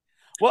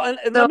 Well,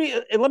 and So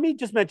let me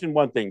just mention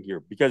one thing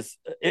here, because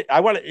I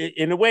want to,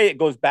 in a way, it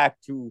goes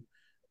back to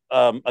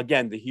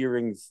again the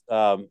hearings,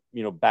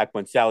 back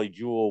when Sally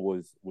Jewell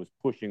was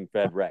pushing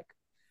FedRec,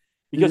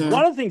 because mhm,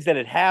 one of the things that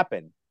had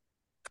happened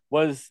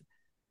was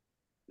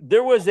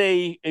there was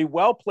a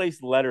well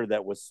placed letter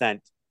that was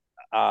sent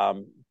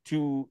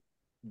to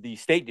the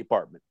State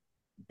Department,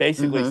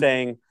 basically mhm,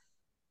 saying,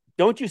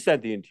 "Don't you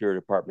send the Interior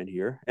Department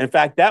here." In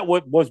fact, that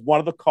was one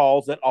of the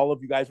calls that all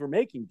of you guys were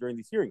making during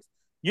these hearings.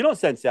 You don't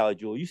send Sally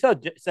Jewell. You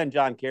send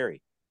John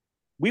Kerry.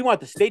 We want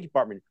the State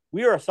Department.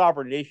 We are a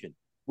sovereign nation.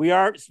 We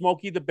aren't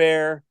Smokey the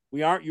Bear.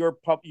 We aren't your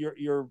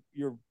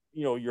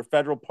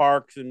federal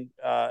parks and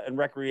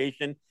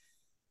recreation.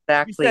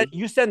 exactly.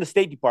 You send the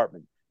State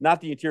Department,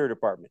 not the Interior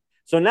Department.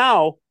 So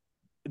now,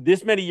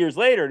 this many years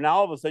later, now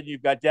all of a sudden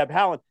you've got Deb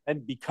Haaland,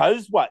 and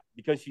because what?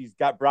 Because she's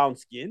got brown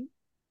skin,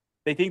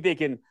 they think they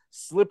can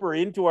slip her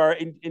into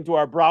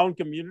our brown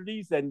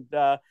communities, and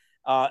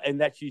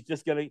that she's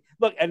just going to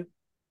look,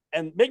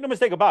 and make no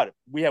mistake about it.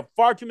 We have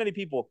far too many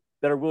people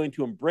that are willing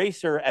to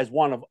embrace her as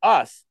one of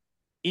us,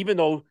 even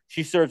though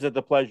she serves at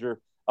the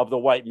pleasure of the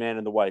white man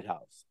in the White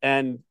House.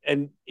 And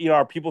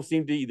our people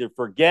seem to either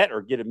forget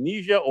or get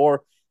amnesia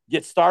or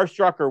get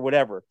starstruck or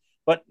whatever.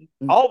 But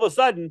all of a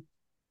sudden,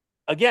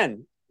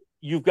 again,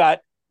 you've got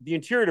the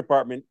Interior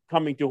Department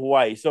coming to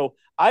Hawaii. So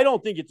I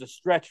don't think it's a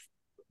stretch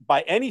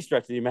by any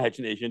stretch of the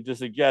imagination to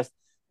suggest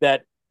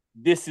that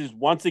this is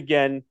once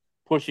again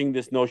pushing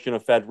this notion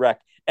of FedRec.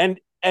 And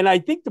I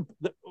think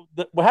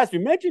what has to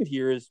be mentioned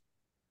here is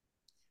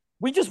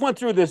we just went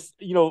through this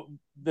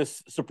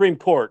Supreme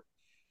Court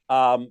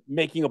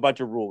making a bunch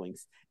of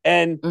rulings,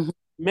 and Mhm,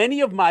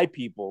 many of my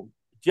people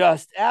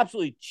just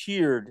absolutely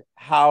cheered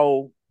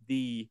how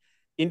the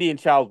Indian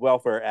Child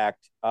Welfare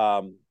Act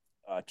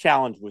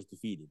challenge was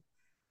defeated.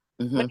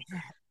 But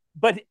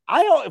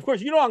mhm. of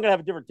course, I'm going to have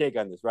a different take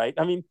on this, right?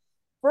 I mean,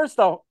 first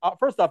off,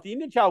 the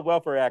Indian Child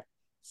Welfare Act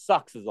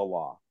sucks as a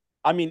law.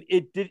 I mean,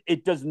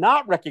 it does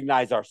not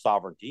recognize our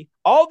sovereignty.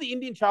 All the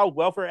Indian Child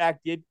Welfare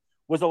Act did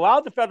was allow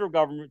the federal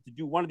government to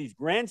do one of these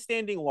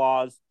grandstanding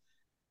laws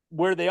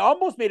where they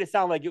almost made it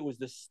sound like it was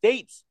the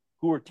states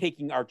who were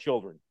taking our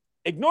children,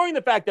 ignoring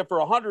the fact that for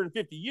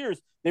 150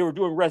 years they were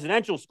doing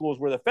residential schools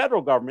where the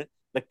federal government,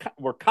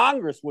 where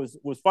Congress was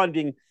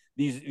funding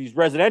these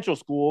residential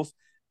schools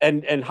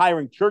and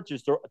hiring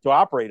churches to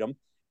operate them.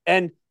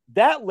 And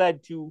that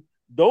led to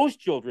those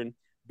children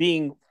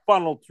being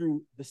funneled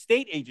through the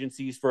state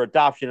agencies for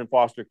adoption and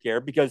foster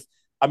care, because,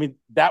 I mean,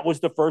 that was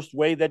the first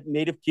way that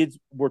Native kids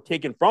were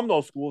taken from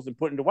those schools and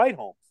put into white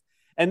homes.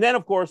 And then,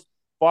 of course,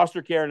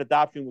 foster care and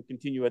adoption would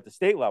continue at the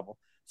state level.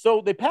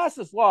 So they passed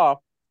this law,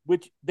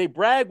 which they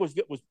brag was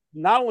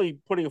not only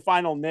putting a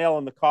final nail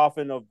in the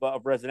coffin of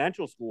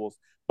residential schools,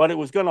 but it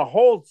was going to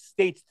hold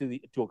states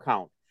to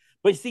account.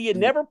 But see, it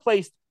never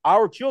placed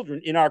our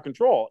children in our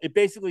control. It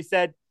basically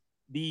said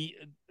the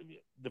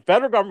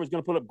federal government was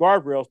going to put up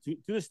guardrails to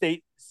the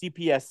state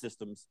CPS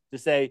systems to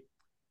say,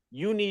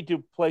 you need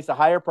to place a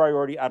higher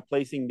priority on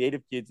placing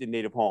Native kids in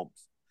Native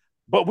homes.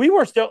 But we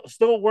were still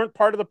weren't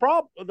part of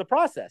the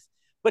process.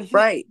 But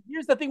Right.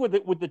 here's the thing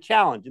with the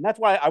challenge, and that's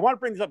why I want to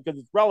bring this up, because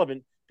it's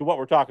relevant to what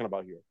we're talking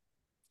about here.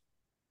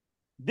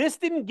 This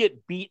didn't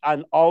get beat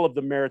on all of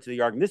the merits of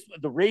the argument.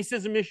 The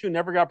racism issue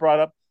never got brought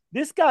up.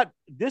 This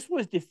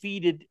was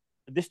defeated.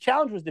 This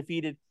challenge was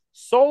defeated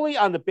solely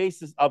on the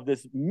basis of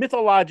this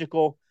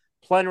mythological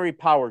plenary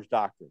powers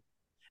doctrine.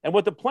 And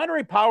what the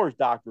plenary powers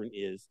doctrine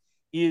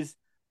is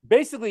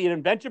basically an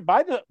invention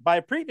by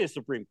a previous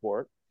Supreme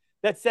Court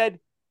that said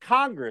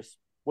Congress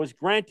was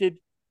granted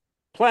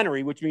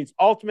plenary, which means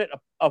ultimate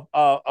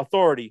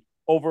authority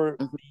over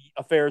the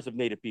affairs of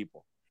Native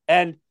people,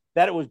 and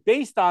that it was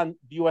based on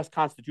the U.S.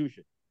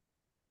 Constitution.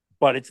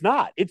 But it's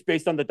not. It's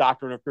based on the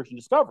doctrine of Christian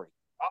discovery,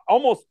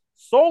 almost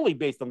solely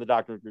based on the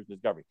doctrine of Christian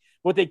discovery.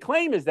 What they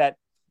claim is that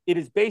it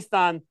is based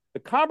on the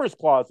Commerce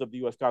Clause of the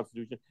U.S.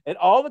 Constitution, and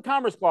all the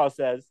Commerce Clause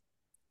says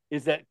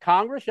is that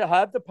Congress shall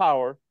have the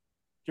power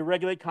to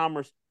regulate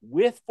commerce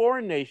with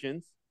foreign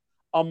nations,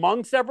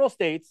 among several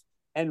states,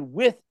 and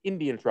with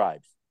Indian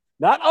tribes,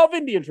 not of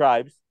Indian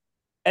tribes.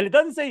 And it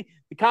doesn't say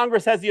the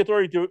Congress has the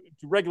authority to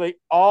regulate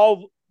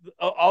all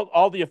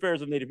the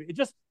affairs of Native people.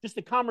 It's just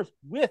the commerce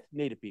with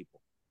Native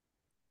people.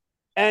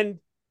 And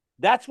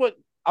that's what,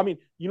 I mean,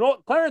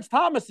 Clarence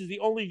Thomas is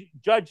the only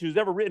judge who's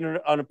ever written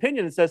an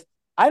opinion that says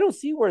I don't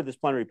see where this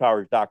plenary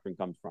powers doctrine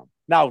comes from.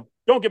 Now,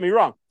 don't get me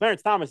wrong.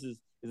 Clarence Thomas is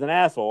an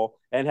asshole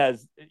and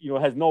has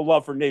no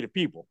love for Native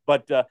people,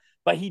 but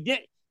he did,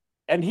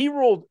 and he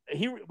ruled.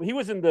 He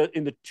was in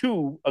the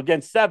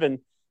 2-7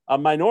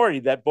 minority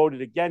that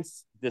voted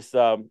against this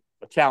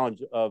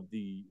challenge of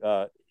the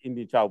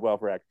Indian Child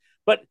Welfare Act.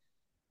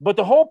 But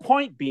the whole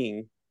point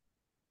being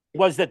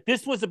was that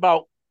this was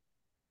about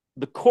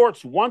the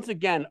courts once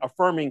again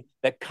affirming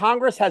that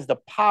Congress has the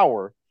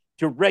power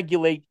to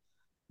regulate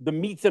the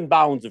metes and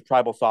bounds of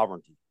tribal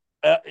sovereignty.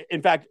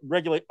 In fact,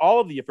 regulate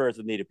all of the affairs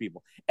of Native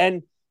people,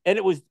 and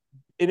it was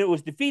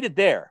defeated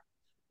there.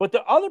 But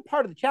the other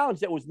part of the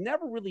challenge that was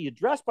never really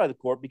addressed by the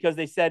court, because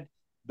they said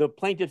the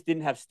plaintiffs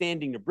didn't have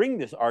standing to bring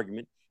this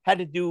argument, had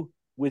to do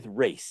with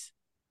race,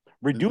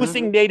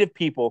 reducing Native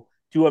people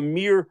to a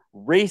mere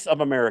race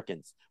of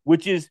Americans,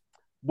 which is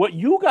what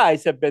you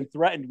guys have been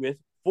threatened with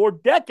for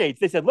decades.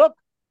 They said, look,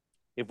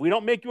 if we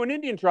don't make you an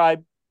Indian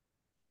tribe,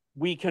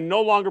 we can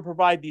no longer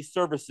provide these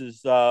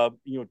services, to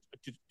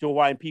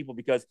Hawaiian people,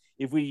 because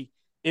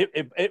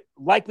it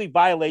likely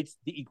violates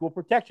the Equal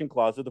Protection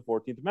Clause of the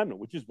 14th Amendment,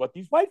 which is what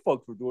these white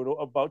folks were doing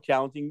about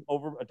challenging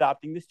over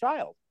adopting this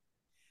child.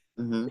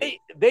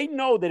 They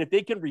know that if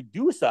they can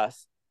reduce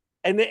us,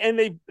 and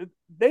they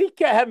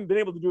haven't been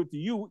able to do it to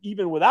you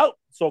even without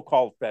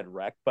so-called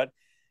FedRec, but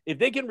if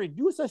they can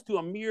reduce us to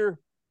a mere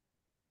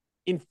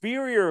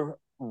inferior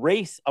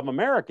race of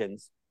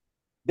Americans,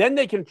 then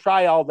they can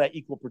try all that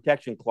Equal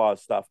Protection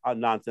Clause stuff on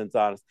nonsense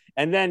on us,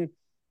 and then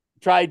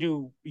try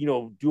to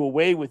do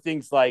away with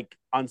things like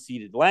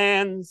unceded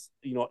lands,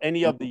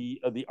 any of the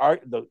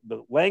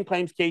land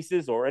claims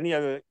cases or any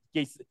other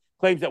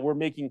claims that we're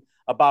making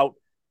about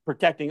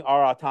protecting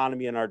our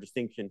autonomy and our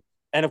distinction,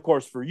 and of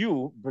course for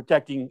you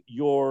protecting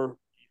your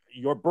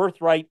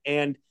birthright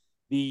and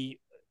the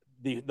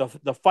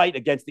fight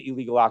against the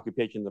illegal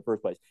occupation in the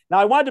first place. Now,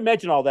 I wanted to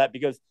mention all that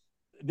because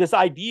this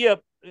idea,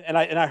 and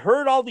I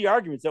heard all the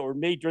arguments that were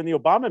made during the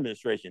Obama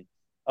administration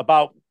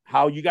about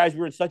how you guys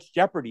were in such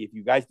jeopardy if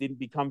you guys didn't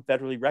become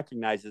federally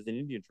recognized as an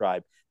Indian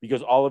tribe,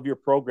 because all of your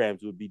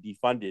programs would be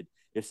defunded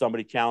if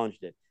somebody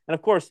challenged it. And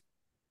of course,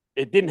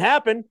 it didn't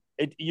happen.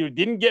 You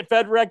didn't get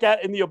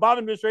FedRec in the Obama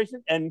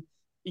administration. And,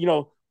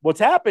 what's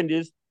happened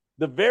is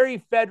the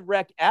very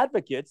FedRec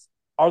advocates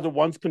are the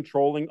ones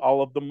controlling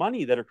all of the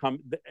money that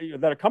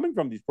are coming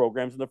from these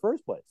programs in the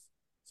first place.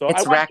 So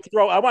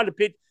I wanted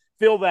to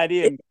fill that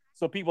in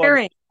so people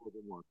understand a little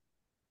bit more.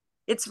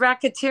 It's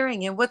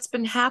racketeering, and what's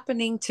been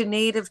happening to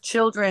Native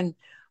children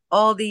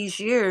all these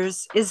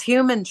years is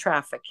human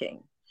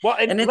trafficking. Well,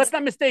 and let's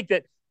not mistake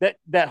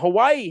that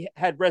Hawaii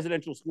had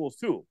residential schools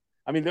too.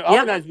 I mean,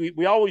 oftentimes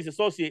we always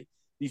associate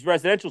these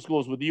residential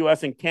schools with the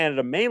U.S. and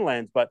Canada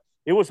mainlands, but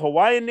it was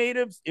Hawaiian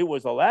natives, it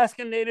was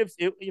Alaskan natives,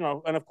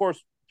 and of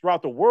course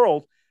throughout the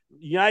world,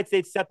 the United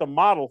States set the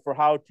model for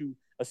how to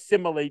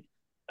assimilate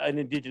an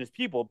indigenous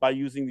people by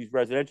using these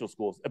residential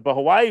schools. But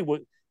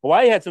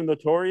Hawaii had some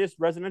notorious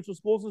residential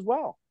schools as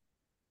well.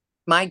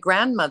 My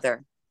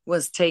grandmother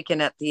was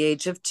taken at the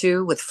age of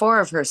 2 with 4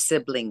 of her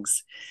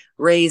siblings,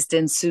 raised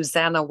in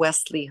Susanna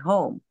Wesley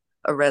Home,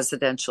 a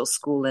residential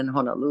school in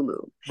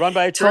Honolulu. Run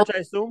by a church, I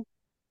assume?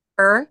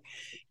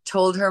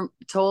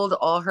 Told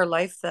all her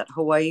life that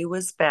Hawaii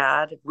was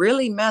bad,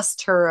 really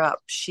messed her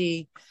up.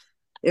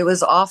 It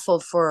was awful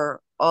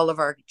for all of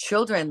our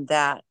children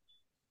that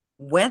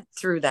went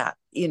through that.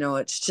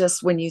 It's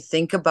just when you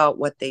think about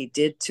what they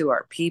did to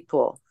our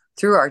people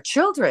through our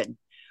children,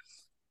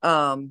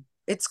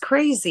 it's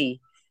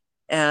crazy.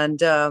 And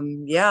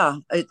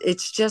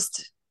it's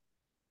just,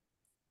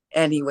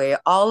 anyway,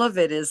 all of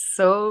it is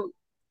so,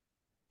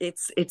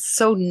 it's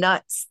so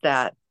nuts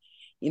that,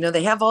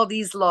 they have all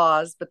these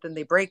laws, but then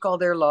they break all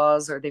their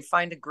laws, or they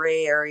find a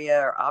gray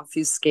area or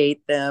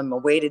obfuscate them, a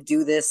way to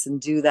do this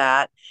and do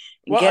that.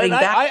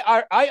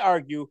 I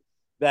argue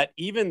that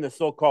even the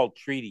so-called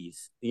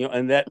treaties,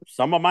 and that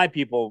some of my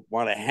people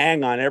want to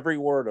hang on every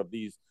word of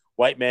these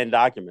white man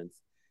documents.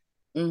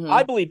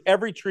 I believe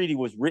every treaty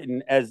was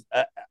written as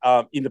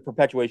in the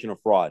perpetuation of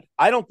fraud.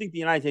 I don't think the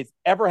United States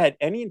ever had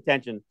any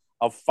intention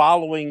of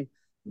following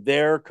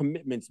their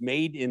commitments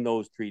made in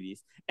those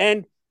treaties.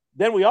 And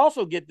then we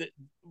also get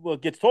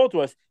what gets told to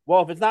us,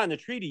 well, if it's not in the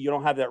treaty, you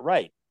don't have that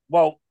right.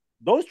 Well,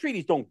 those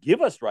treaties don't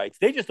give us rights.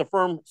 They just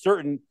affirm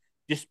certain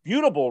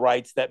disputable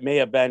rights that may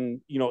have been,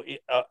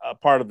 a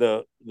part of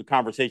the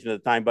conversation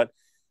at the time. But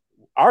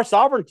our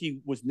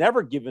sovereignty was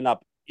never given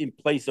up in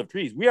place of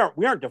treaties. We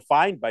aren't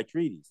defined by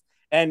treaties.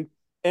 And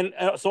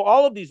so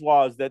all of these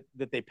laws that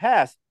they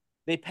pass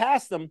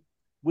them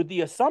with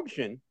the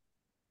assumption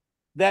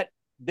that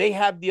they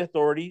have the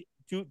authority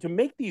to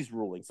make these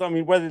rulings. So, I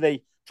mean, whether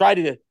they try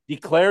to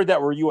declare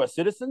that we're U.S.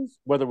 citizens,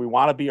 whether we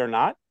want to be or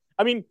not.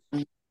 I mean,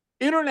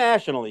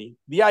 internationally,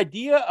 the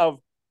idea of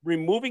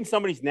removing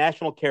somebody's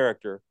national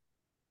character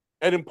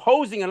and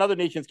imposing another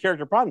nation's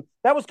character problem,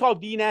 that was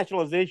called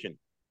denationalization.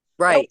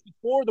 Right.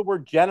 Before the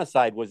word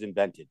genocide was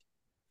invented.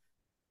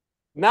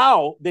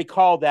 Now they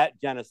call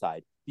that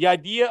genocide. The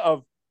idea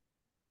of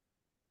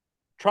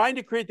trying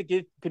to create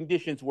the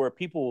conditions where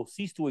people will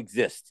cease to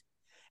exist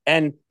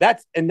And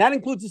that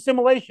includes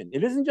assimilation.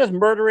 It isn't just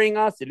murdering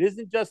us. It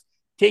isn't just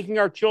taking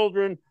our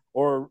children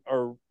or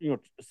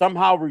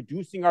somehow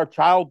reducing our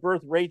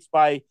childbirth rates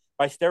by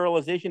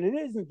sterilization. It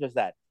isn't just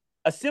that.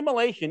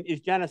 Assimilation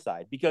is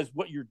genocide, because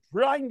what you're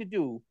trying to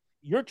do,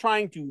 you're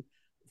trying to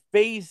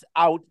phase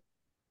out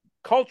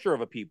culture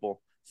of a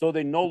people so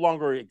they no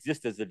longer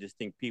exist as a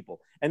distinct people.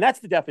 And that's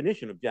the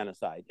definition of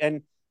genocide.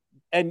 And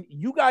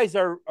you guys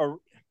are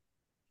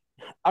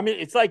I mean,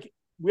 it's like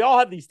we all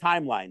have these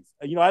timelines.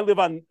 I live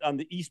on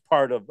the east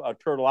part of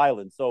Turtle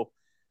Island. So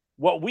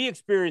what we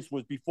experienced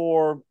was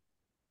before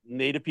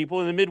Native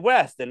people in the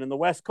Midwest and in the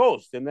West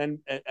Coast. And then,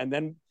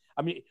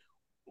 I mean,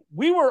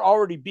 we were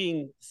already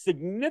being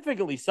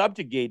significantly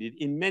subjugated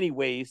in many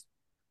ways,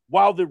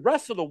 while the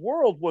rest of the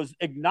world was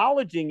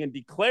acknowledging and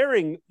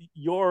declaring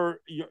your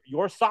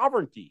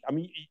sovereignty. I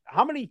mean,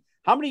 how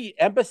many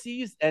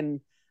embassies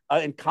and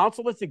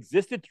consulates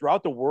existed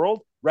throughout the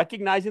world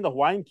recognizing the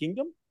Hawaiian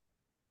Kingdom?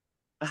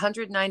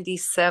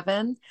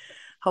 197.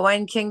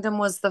 Hawaiian Kingdom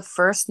was the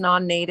first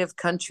non-native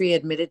country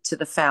admitted to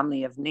the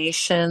family of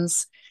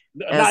nations.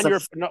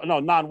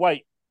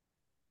 Non-white.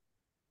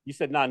 You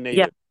said non-native.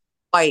 Yeah,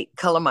 white,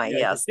 Kalamai,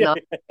 yes.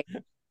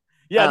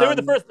 Yeah, they were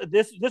the first.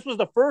 This was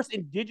the first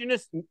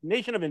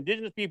nation of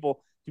indigenous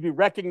people to be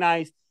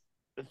recognized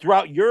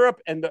throughout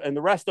Europe and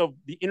the rest of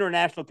the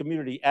international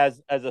community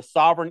as a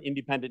sovereign,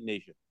 independent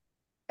nation.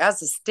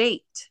 As a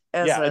state.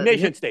 A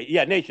nation state.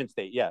 Yeah, nation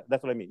state. Yeah,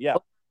 that's what I mean. Yeah.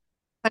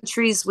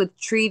 Countries with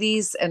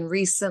treaties, and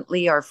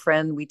recently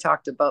we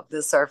talked about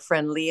this, our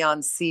friend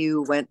Leon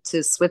Siu went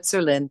to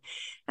Switzerland,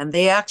 and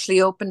they actually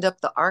opened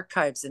up the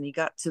archives, and he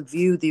got to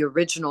view the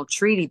original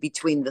treaty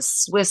between the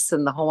Swiss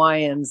and the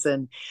Hawaiians,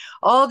 and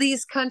all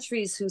these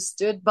countries who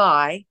stood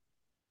by,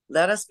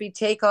 let us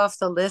take off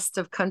the list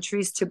of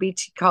countries to be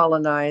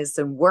colonized,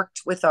 and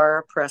worked with our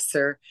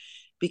oppressor,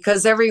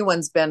 because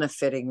everyone's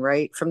benefiting,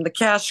 right, from the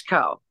cash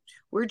cow.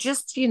 We're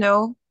just,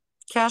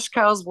 cash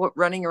cows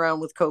running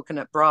around with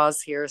coconut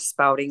bras here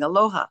spouting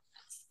aloha.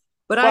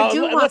 But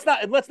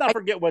let's not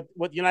forget what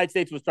the United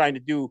States was trying to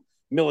do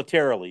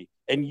militarily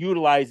and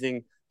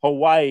utilizing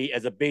Hawaii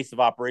as a base of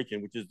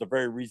operation, which is the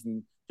very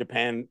reason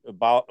Japan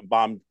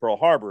bombed Pearl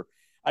Harbor.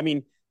 I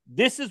mean,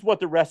 this is what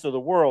the rest of the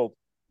world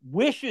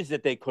wishes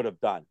that they could have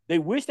done. They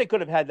wish they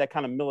could have had that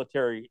kind of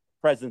military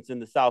presence in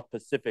the South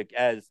Pacific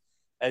as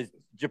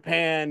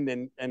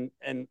Japan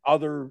and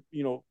other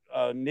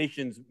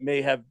nations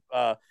may have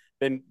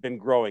been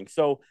growing.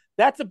 So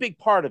that's a big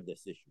part of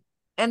this issue.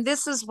 And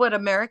this is what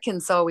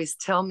Americans always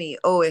tell me,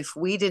 oh, if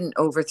we didn't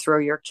overthrow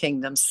your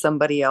kingdom,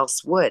 somebody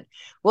else would.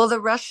 Well,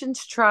 the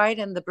Russians tried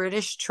and the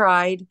British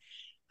tried.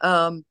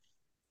 Our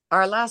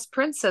last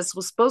princess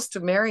was supposed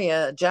to marry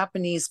a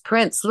Japanese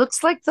prince.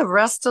 Looks like the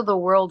rest of the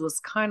world was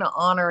kind of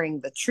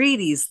honoring the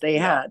treaties they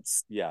had.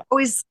 Yeah.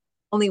 Always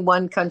only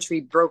one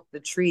country broke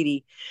the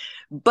treaty.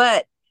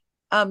 But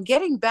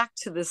getting back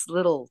to this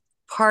little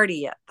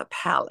party at the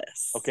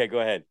palace. Okay,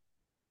 go ahead.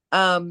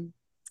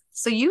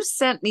 So you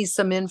sent me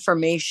some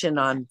information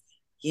on,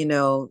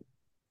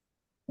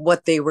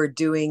 what they were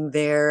doing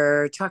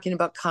there, talking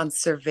about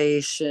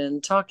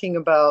conservation, talking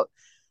about,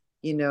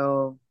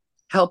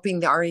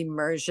 helping our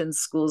immersion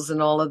schools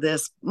and all of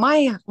this.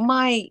 My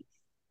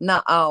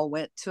Na'au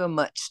went to a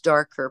much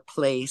darker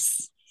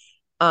place.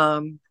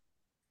 I'm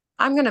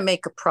going to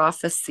make a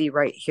prophecy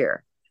right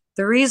here.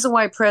 The reason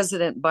why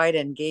President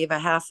Biden gave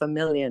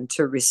 $500,000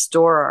 to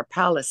restore our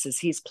palace is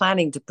he's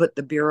planning to put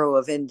the Bureau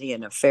of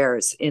Indian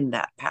Affairs in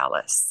that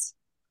palace.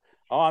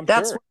 Oh,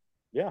 That's sure.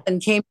 Yeah. And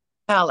came to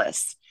the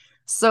palace.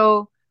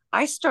 So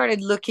I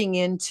started looking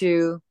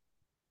into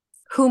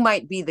who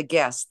might be the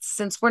guests,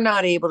 since we're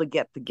not able to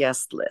get the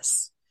guest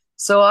list.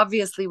 So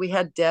obviously we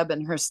had Deb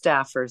and her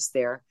staffers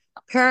there.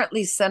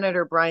 Apparently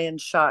Senator Brian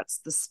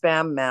Schatz, the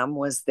spam man,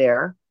 was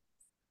there.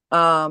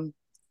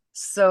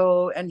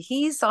 And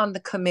he's on the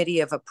Committee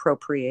of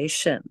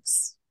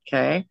Appropriations.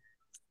 Okay.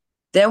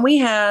 Then we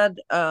had,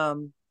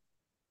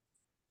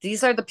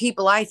 these are the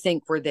people I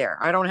think were there.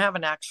 I don't have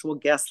an actual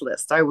guest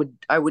list. I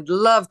would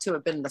love to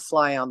have been the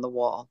fly on the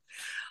wall.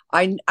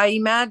 I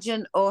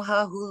imagine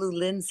Oha Hulu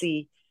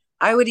Lindsay,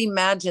 I would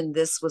imagine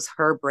this was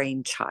her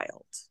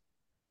brainchild.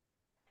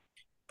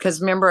 Because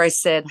remember I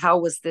said, how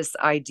was this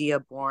idea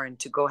born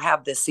to go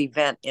have this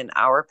event in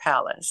our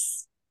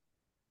palace?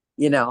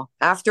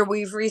 After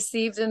we've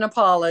received an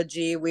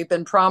apology, we've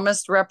been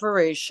promised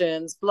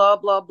reparations, blah,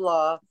 blah,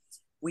 blah.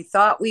 We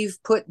thought we've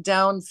put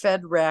down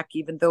FedRec,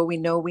 even though we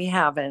know we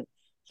haven't.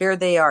 Here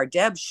they are.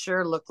 Deb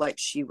sure looked like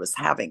she was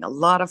having a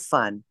lot of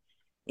fun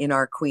in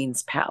our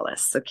Queen's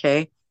Palace,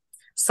 okay?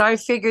 So I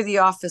figure the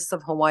Office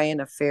of Hawaiian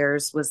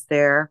Affairs was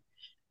there,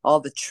 all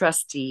the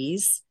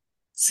trustees,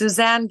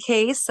 Suzanne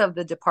Case of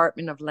the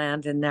Department of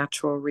Land and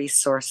Natural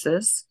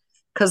Resources,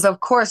 because, of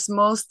course,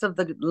 most of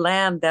the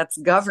land that's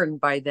governed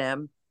by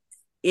them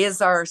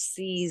is our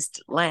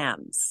seized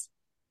lands.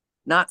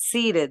 Not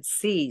ceded,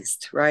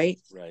 seized, right?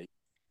 Right.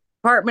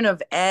 Department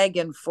of Ag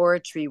and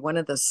Forestry, one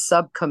of the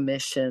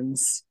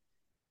subcommissions,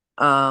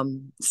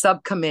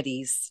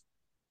 subcommittees,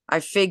 I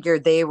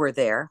figured they were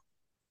there.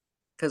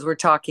 because we're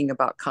talking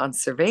about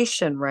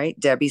conservation, right?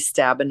 Debbie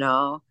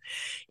Stabenow.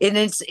 And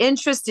it's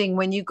interesting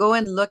when you go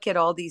and look at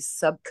all these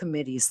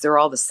subcommittees, they're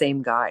all the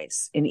same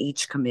guys in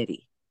each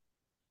committee.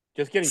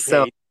 Just getting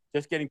paid.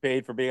 Just getting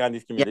paid for being on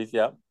these committees.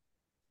 Yeah.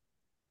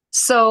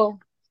 So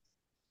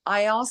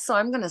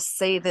I'm going to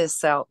say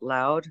this out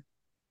loud.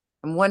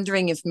 I'm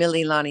wondering if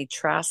Iolani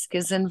Trask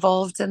is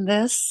involved in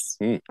this.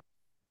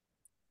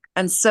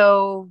 And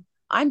so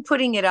I'm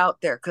putting it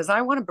out there because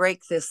I want to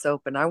break this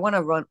open. I want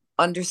to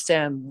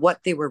understand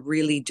what they were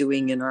really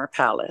doing in our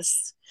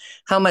palace,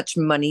 how much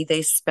money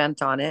they spent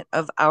on it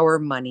of our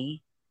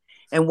money,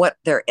 and what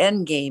their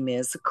end game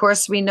is. Of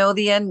course, we know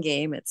the end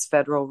game. It's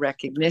federal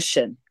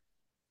recognition.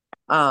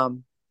 I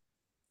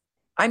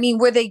mean,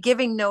 were they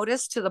giving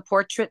notice to the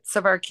portraits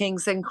of our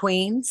kings and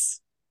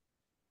queens?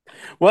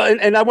 Well,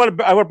 and I want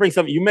to bring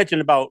something. You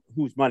mentioned about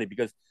whose money,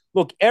 because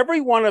look,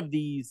 every one of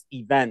these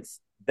events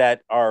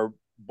that are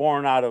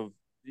born out of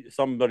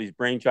somebody's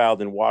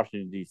brainchild in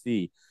Washington,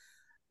 D.C.,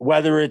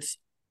 whether it's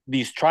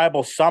these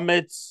tribal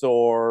summits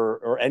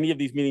or any of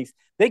these meetings,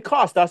 they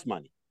cost us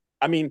money.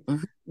 I mean,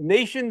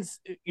 nations,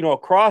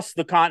 across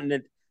the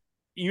continent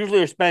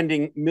usually are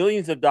spending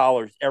millions of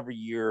dollars every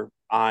year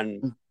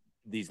on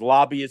these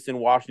lobbyists in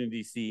Washington,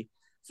 D.C.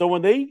 So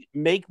when they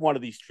make one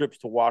of these trips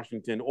to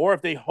Washington, or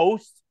if they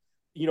host,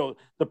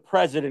 the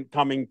president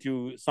coming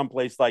to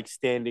someplace like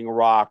Standing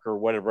Rock or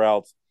whatever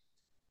else,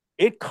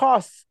 it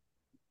costs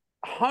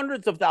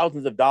hundreds of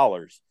thousands of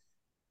dollars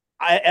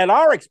at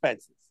our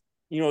expenses,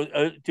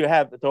 to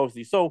have host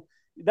these. So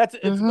it's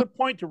a good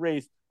point to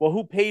raise. Well,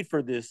 who paid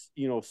for this,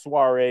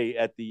 soiree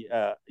at the,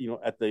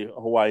 at the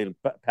Hawaiian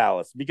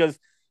Palace? Because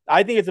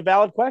I think it's a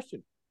valid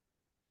question.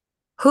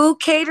 Who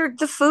catered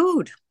the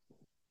food?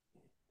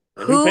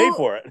 And who paid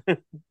for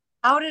it?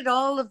 How did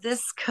all of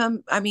this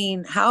come? I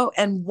mean, how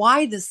and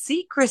why the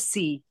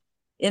secrecy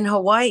in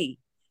Hawaii?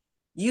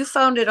 You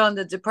found it on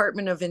the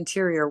Department of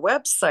Interior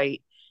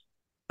website,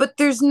 but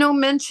there's no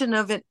mention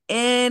of it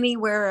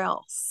anywhere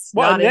else.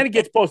 Well, and then it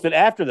gets posted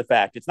after the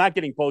fact. It's not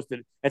getting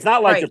posted. It's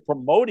not like they're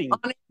promoting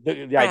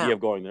the idea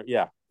of going there.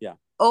 Yeah, yeah.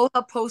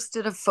 Oha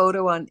posted a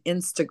photo on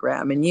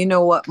Instagram, and you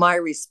know what my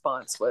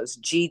response was?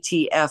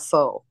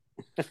 GTFO.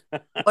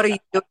 What are you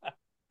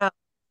doing?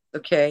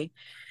 Okay.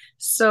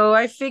 So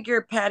I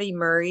figure Patty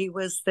Murray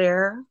was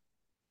there.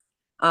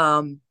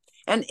 And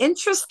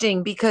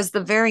interesting because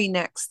the very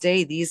next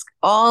day,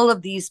 all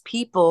of these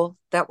people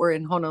that were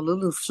in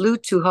Honolulu flew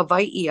to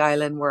Hawaii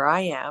Island, where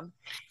I am,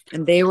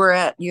 and they were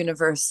at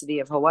University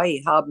of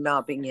Hawaii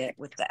hobnobbing it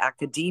with the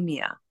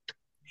academia.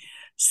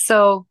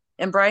 So,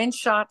 and Brian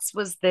Schatz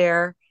was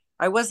there.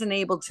 I wasn't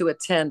able to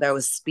attend. I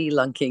was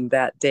spelunking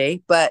that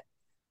day, but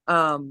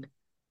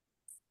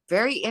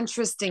very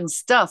interesting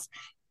stuff.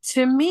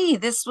 To me,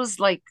 this was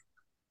like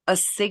a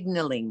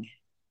signaling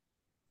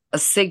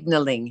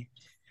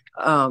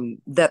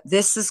that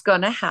this is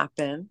going to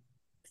happen.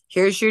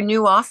 Here's your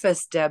new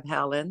office, Deb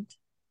Haaland.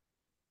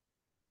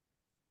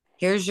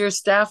 Here's your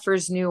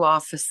staffers' new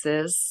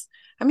offices.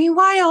 I mean,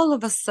 why all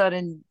of a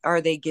sudden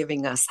are they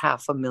giving us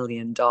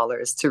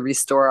 $500,000 to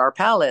restore our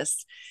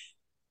palace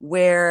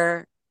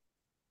where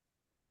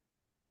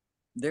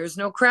there's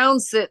no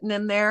crown sitting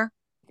in there?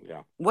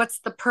 Yeah. What's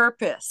the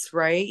purpose,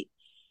 right?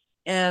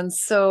 And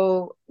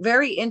so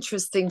very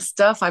interesting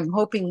stuff. I'm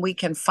hoping we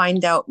can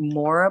find out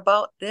more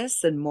about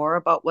this and more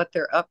about what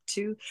they're up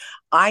to.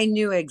 I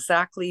knew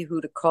exactly who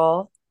to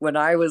call when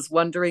I was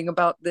wondering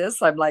about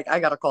this. I'm like, I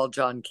got to call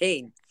John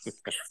Kane.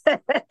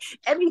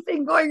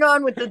 Anything going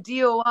on with the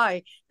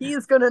DOI, he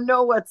is going to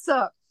know what's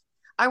up.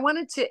 I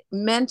wanted to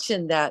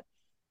mention that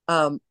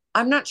I'm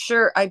not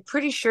sure. I'm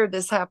pretty sure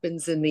this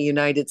happens in the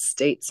United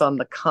States on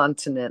the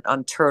continent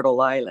on Turtle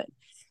Island.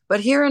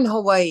 But here in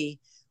Hawaii,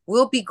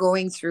 we'll be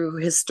going through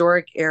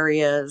historic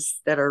areas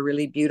that are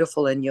really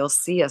beautiful, and you'll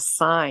see a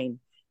sign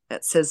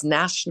that says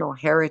National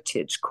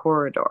Heritage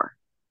Corridor.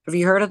 Have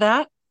you heard of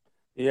that?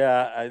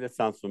 Yeah, that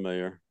sounds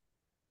familiar.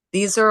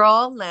 These are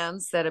all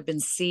lands that have been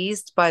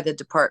seized by the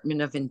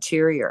Department of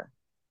Interior.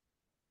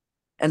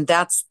 And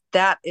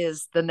that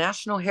is the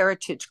National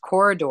Heritage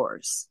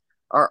Corridors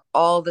are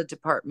all the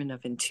Department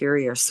of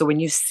Interior. So when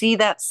you see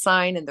that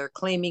sign and they're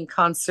claiming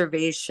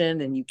conservation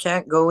and you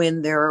can't go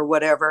in there or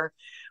whatever,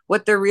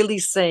 what they're really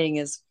saying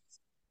is,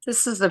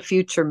 this is a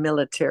future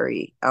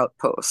military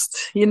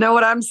outpost. You know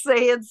what I'm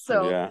saying?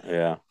 So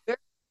yeah. Very,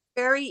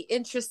 very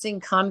interesting,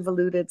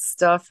 convoluted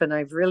stuff. And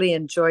I've really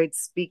enjoyed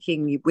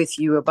speaking with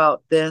you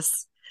about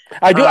this.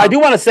 I do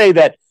want to say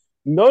that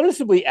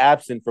noticeably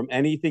absent from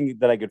anything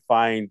that I could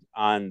find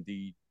on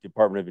the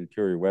Department of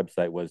Interior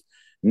website was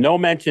no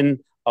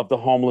mention of the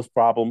homeless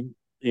problem,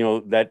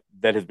 that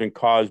has been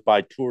caused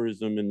by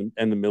tourism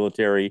and the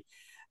military.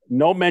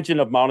 No mention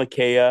of Mauna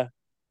Kea.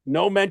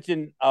 No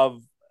mention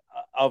of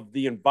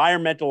the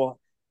environmental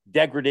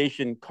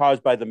degradation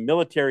caused by the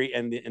military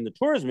and the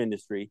tourism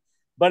industry,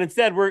 but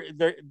instead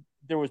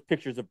there was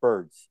pictures of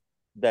birds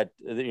that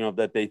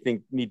that they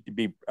think need to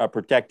be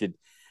protected,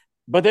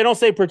 but they don't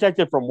say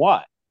protected from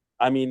what.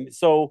 I mean,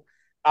 so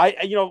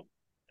I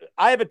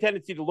I have a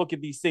tendency to look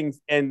at these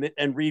things and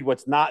read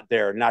what's not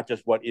there, not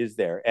just what is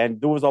there. And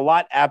there was a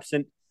lot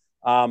absent.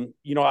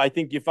 I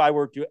think if I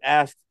were to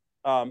ask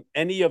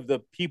any of the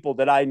people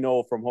that I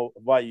know from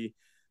Hawaii,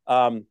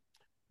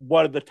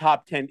 what are the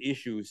top 10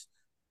 issues?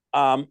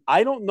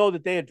 I don't know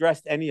that they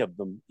addressed any of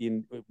them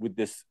with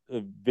this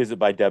visit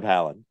by Deb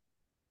Haaland.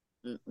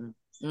 Mm-mm,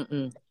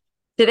 mm-mm.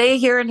 Today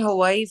here in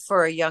Hawaii,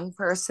 for a young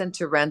person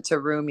to rent a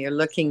room, you're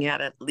looking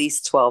at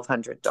least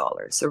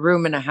 $1,200, a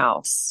room in a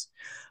house.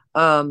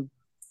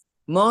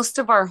 Most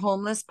of our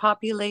homeless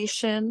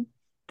population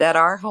that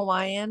are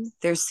Hawaiian,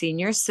 they're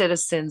senior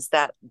citizens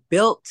that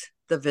built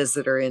the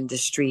visitor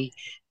industry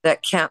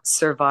that can't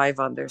survive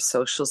on their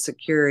Social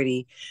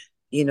Security.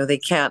 They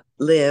can't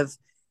live.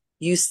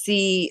 You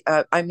see,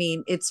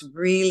 it's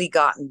really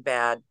gotten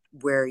bad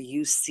where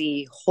you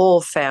see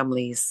whole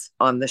families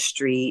on the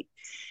street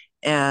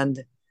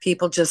and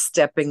people just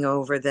stepping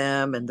over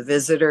them, and the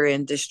visitor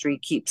industry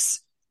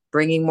keeps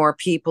bringing more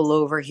people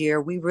over here.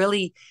 We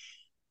really,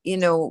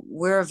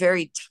 we're a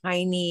very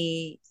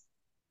tiny,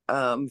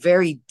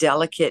 very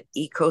delicate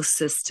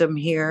ecosystem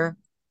here.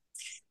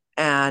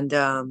 And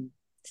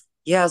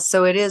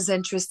so it is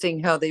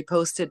interesting how they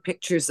posted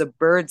pictures of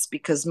birds,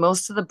 because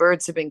most of the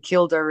birds have been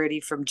killed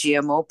already from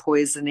GMO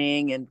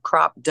poisoning and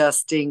crop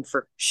dusting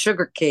for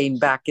sugarcane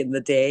back in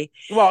the day.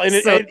 Well, and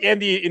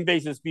the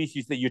invasive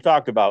species that you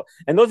talked about.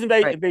 And those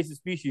invasive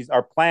species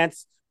are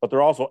plants, but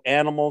they're also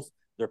animals,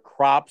 they're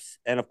crops,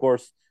 and of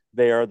course,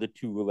 they are the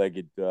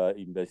two-legged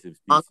invasive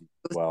species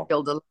as well.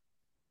 Killed a lot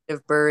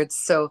of birds.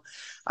 So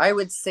I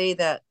would say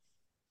that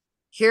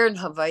here in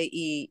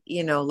Hawaii,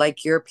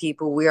 like your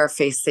people, we are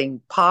facing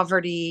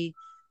poverty,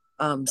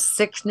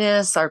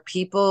 sickness. Our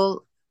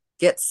people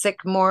get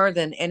sick more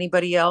than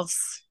anybody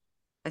else.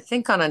 I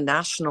think on a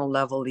national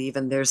level,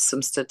 even there's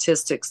some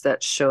statistics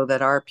that show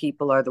that our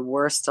people are the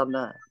worst on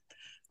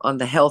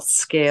the health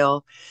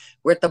scale.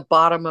 We're at the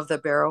bottom of the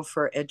barrel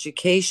for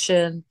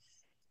education.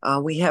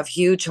 We have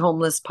huge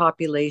homeless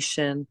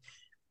population.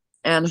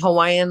 And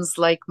Hawaiians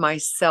like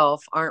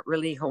myself aren't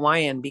really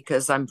Hawaiian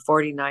because I'm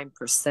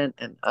 49%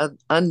 and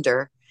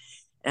under.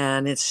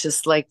 And it's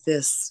just like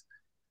this,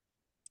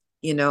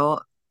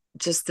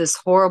 just this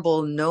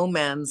horrible no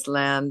man's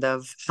land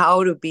of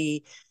how to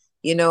be,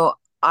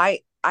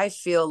 I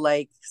feel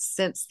like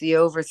since the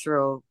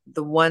overthrow,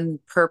 the one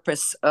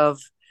purpose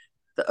of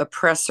the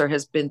oppressor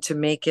has been to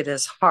make it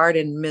as hard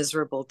and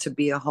miserable to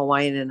be a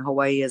Hawaiian in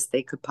Hawaii as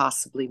they could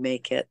possibly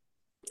make it.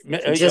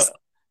 Just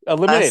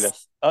eliminate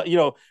us.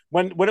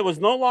 When it was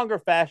no longer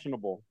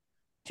fashionable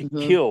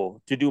to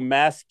to do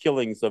mass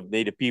killings of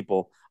Native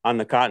people on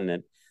the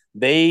continent,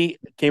 they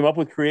came up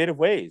with creative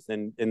ways,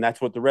 and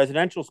that's what the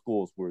residential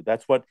schools were.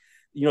 That's what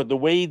the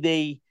way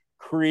they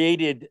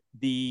created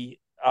the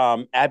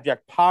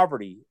abject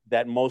poverty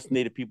that most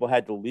Native people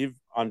had to live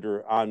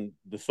under on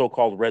the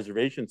so-called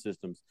reservation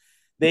systems.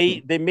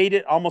 They made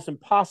it almost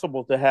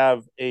impossible to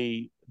have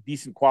a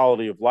decent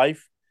quality of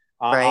life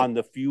on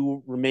the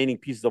few remaining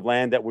pieces of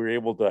land that we were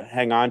able to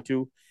hang on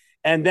to.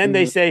 And then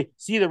they say,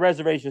 see, the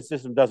reservation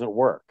system doesn't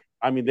work.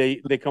 I mean,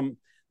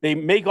 they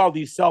make all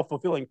these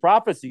self-fulfilling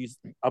prophecies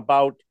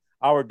about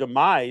our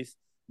demise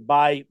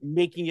by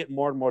making it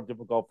more and more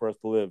difficult for us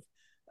to live.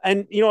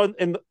 And,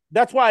 and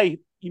that's why,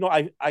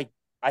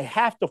 I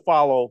have to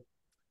follow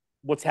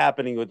what's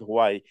happening with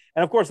Hawaii.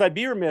 And of course, I'd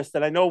be remiss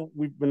that I know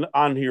we've been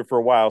on here for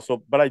a while,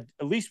 but I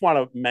at least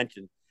want to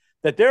mention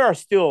that there are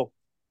still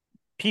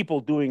people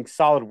doing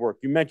solid work.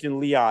 You mentioned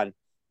Leon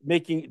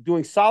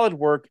doing solid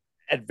work,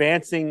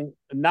 advancing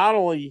not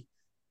only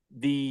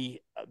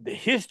the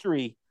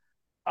history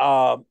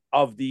of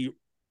the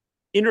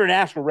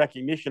international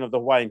recognition of the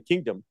Hawaiian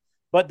Kingdom,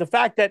 but the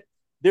fact that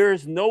there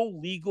is no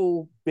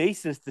legal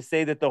basis to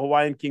say that the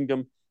Hawaiian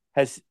Kingdom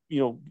has,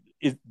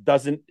 it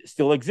doesn't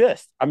still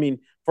exist. I mean,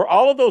 for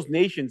all of those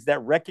nations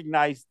that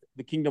recognize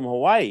the Kingdom of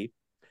Hawaii,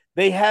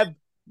 they have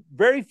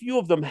very few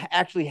of them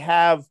actually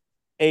have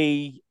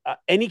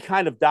any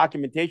kind of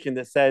documentation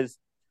that says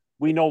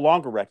we no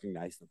longer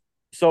recognize them.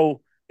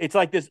 So it's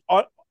like this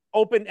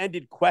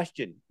open-ended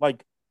question,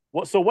 like,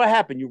 what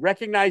happened? You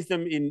recognize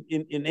them in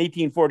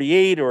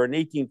 1848 or in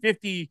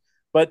 1850,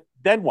 but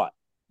then what?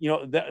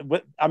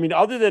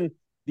 Other than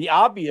the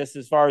obvious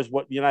as far as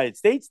what the United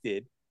States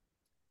did,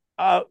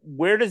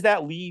 where does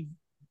that leave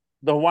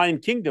the Hawaiian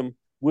Kingdom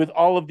with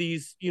all of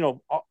these,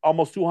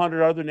 almost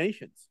 200 other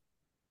nations?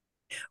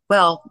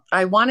 Well,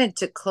 I wanted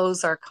to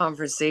close our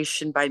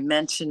conversation by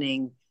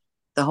mentioning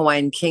the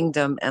Hawaiian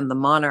Kingdom and the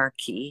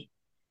monarchy.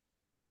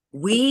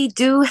 We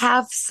do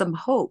have some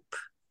hope.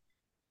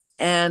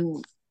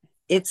 And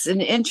it's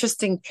an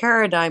interesting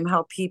paradigm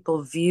how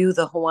people view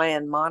the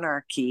Hawaiian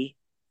monarchy.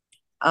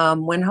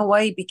 When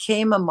Hawaii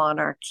became a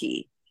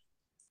monarchy,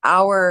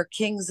 our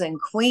kings and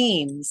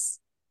queens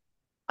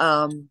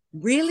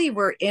really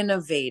were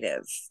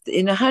innovative.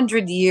 In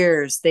 100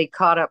 years, they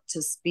caught up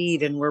to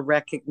speed and were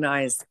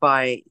recognized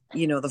by,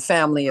 the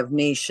family of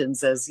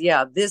nations as,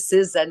 this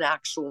is an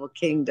actual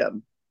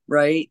kingdom,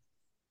 right?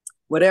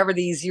 Whatever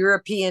these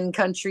European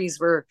countries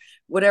were,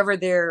 whatever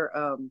their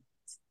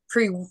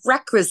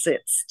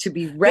prerequisites to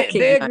be They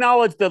recognized.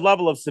 acknowledge the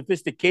level of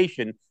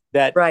sophistication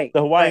that Right,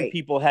 the Hawaiian right.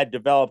 people had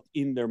developed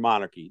in their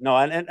monarchy. No,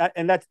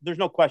 and that's, there's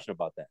no question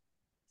about that.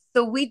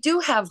 So we do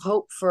have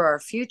hope for our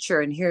future,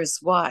 and here's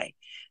why.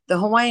 The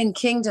Hawaiian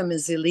kingdom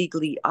is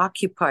illegally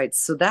occupied,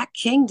 so that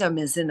kingdom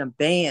is in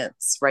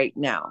abeyance right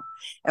now.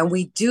 And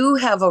we do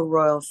have a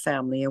royal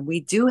family, and we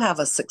do have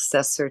a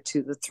successor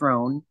to the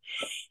throne.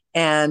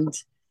 And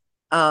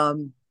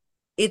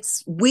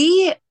it's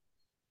we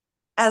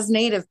as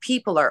Native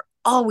people are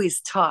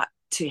always taught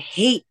to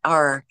hate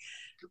our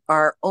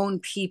own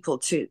people,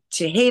 to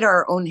hate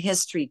our own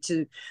history,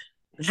 to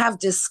have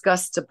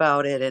disgust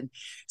about it. And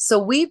so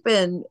we've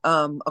been,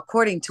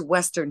 according to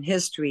Western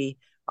history,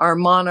 our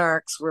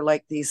monarchs were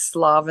like these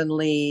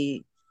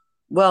slovenly,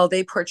 well,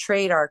 they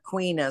portrayed our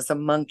queen as a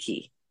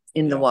monkey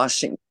in the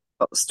Washington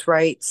Post,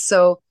 right?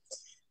 So,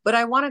 but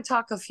I want to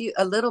talk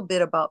a little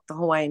bit about the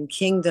Hawaiian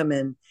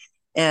Kingdom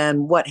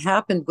and what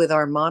happened with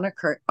our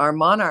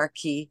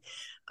monarchy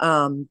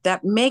that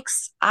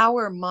makes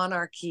our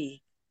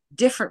monarchy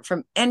different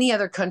from any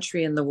other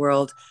country in the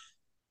world.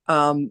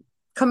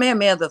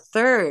 Kamehameha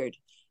III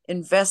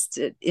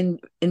invested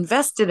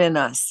in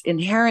us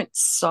inherent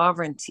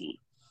sovereignty.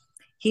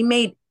 He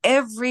made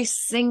every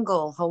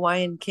single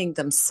Hawaiian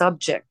kingdom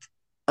subject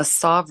a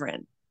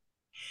sovereign,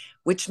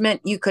 which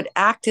meant you could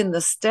act in the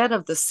stead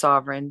of the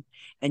sovereign,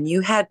 and you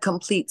had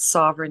complete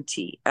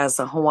sovereignty as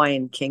a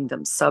Hawaiian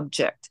kingdom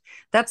subject.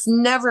 That's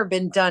never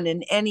been done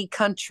in any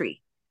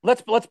country.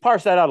 Let's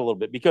parse that out a little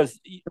bit, because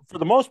for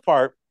the most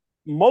part,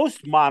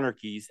 most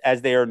monarchies,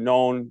 as they are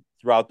known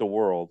throughout the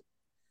world,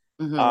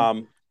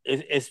 until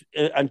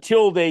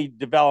they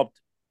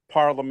developed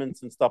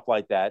parliaments and stuff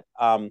like that,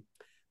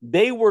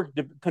 they were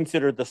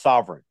considered the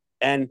sovereign.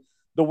 And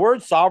the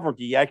word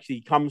sovereignty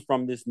actually comes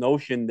from this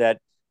notion that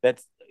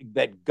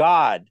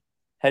God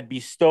had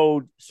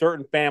bestowed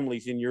certain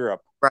families in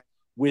Europe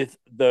with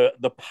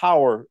the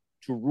power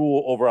to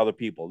rule over other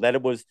people, that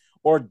it was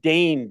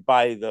ordained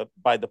by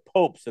the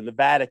popes and the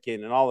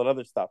Vatican and all that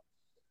other stuff.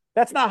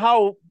 That's not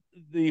how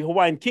the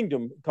Hawaiian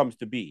kingdom comes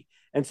to be.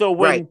 And so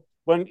when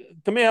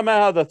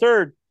Kamehameha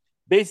III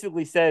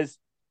basically says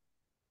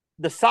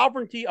the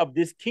sovereignty of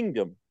this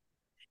kingdom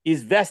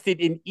is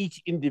vested in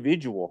each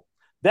individual,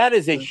 that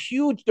is a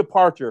huge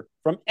departure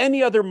from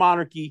any other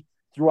monarchy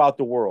throughout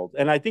the world.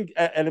 And I think,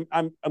 and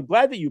I'm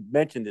glad that you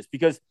mentioned this,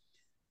 because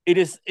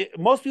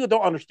most people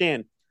don't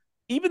understand.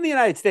 Even the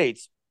United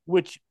States,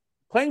 which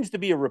claims to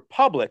be a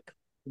republic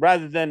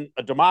rather than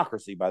a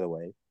democracy, by the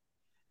way,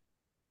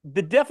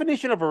 the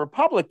definition of a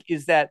republic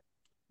is that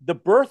the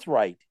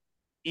birthright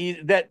is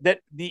that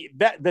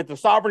the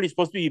sovereignty is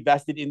supposed to be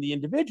vested in the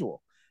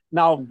individual.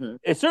 Now,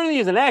 it certainly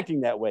isn't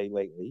acting that way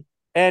lately.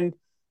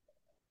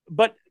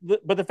 But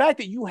the fact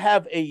that you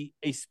have a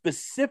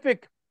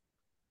specific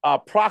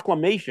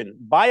proclamation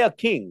by a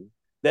king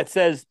that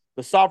says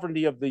the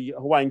sovereignty of the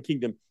Hawaiian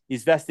kingdom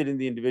is vested in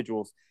the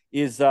individuals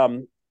is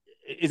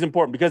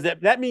important, because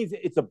that means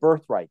it's a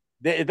birthright.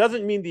 It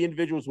doesn't mean the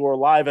individuals who are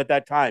alive at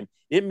that time.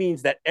 It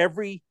means that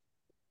every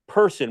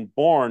person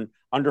born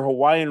under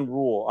Hawaiian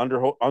rule,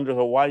 under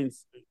Hawaiian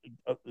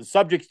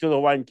subjects to the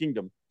Hawaiian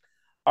kingdom,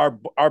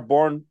 are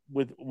born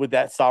with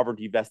that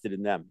sovereignty vested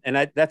in them, and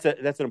that's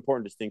an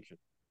important distinction.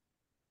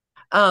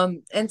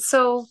 And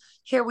so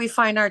here we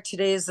find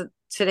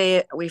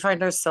today we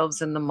find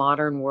ourselves in the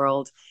modern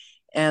world,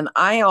 and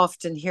I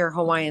often hear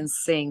Hawaiians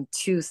saying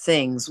two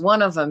things.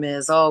 One of them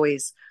is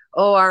always,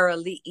 "Oh, our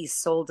ali'i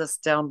sold us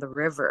down the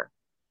river,"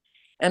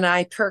 and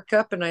I perk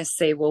up and I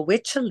say, "Well,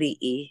 which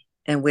ali'i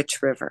and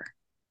which river?"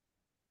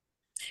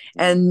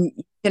 And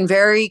you can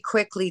very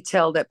quickly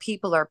tell that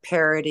people are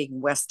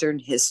parroting Western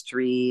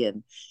history,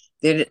 and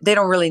they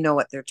don't really know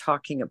what they're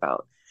talking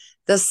about.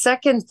 The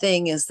second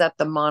thing is that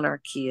the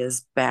monarchy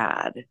is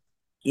bad,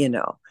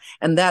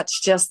 and that's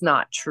just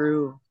not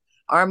true.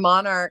 Our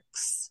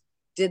monarchs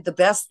did the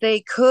best they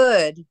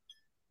could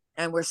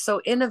and were so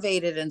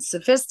innovative and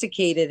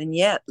sophisticated, and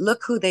yet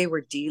look who they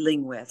were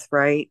dealing with,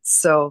 right?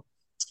 So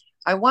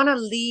I want to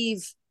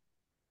leave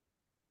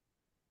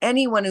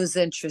anyone who's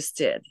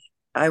interested.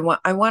 I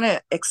want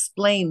to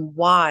explain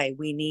why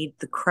we need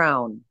the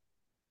crown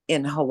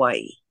in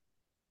Hawaii.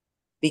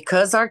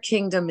 Because our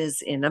kingdom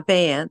is in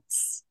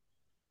abeyance,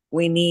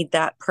 we need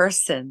that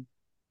person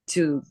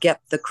to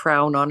get the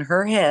crown on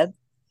her head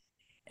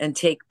and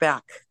take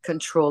back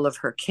control of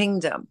her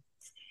kingdom.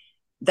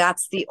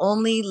 That's the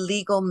only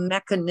legal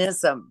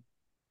mechanism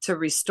to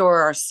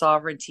restore our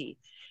sovereignty.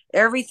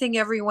 Everything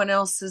everyone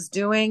else is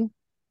doing,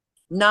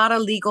 not a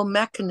legal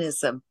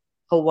mechanism.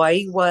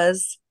 Hawaii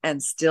was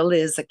and still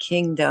is a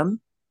kingdom,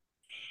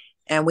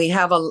 and we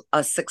have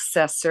a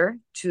successor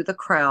to the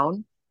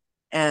crown.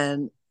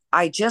 And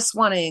I just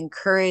want to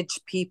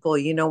encourage people.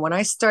 When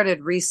I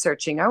started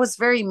researching, I was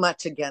very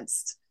much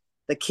against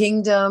the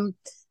kingdom.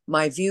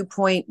 My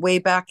viewpoint way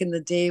back in the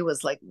day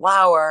was like,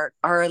 wow,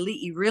 our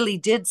elite really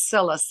did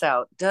sell us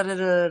out. Da da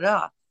da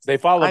da. They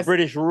follow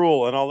British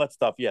rule and all that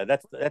stuff. Yeah,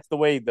 that's the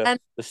way the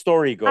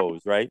story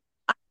goes, right?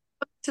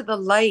 To the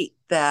light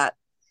that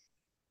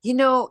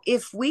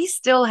If we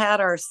still had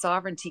our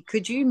sovereignty,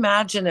 could you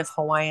imagine if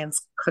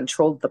Hawaiians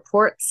controlled the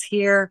ports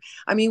here?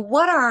 I mean,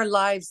 what our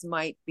lives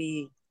might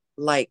be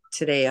like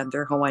today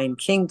under Hawaiian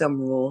Kingdom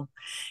rule,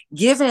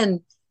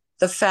 given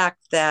the fact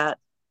that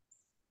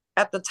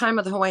at the time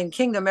of the Hawaiian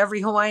Kingdom,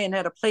 every Hawaiian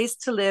had a place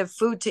to live,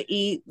 food to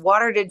eat,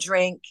 water to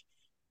drink,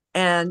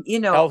 and,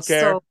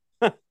 Healthcare.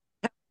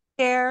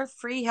 so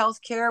free health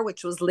care,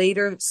 which was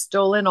later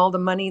stolen, all the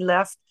money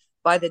left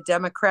by the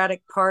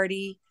Democratic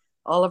Party,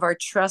 all of our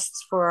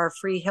trusts for our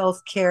free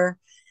health care.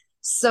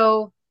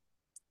 So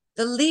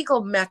the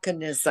legal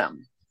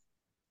mechanism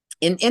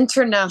in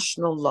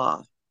international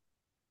law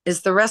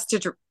is the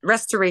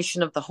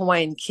restoration of the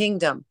Hawaiian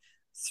Kingdom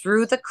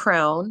through the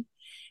crown.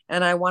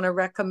 And I want to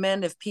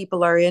recommend, if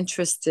people are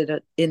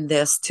interested in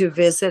this, to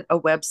visit a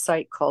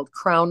website called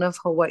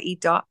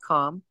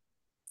crownofhawaii.com.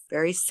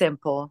 Very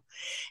simple.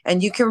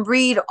 And you can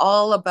read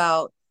all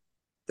about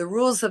the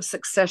rules of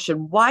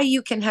succession, why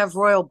you can have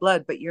royal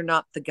blood, but you're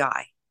not the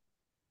guy.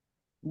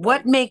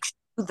 What makes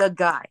you the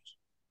guy?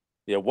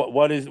 Yeah.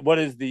 What is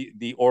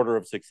the order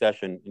of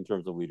succession in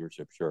terms of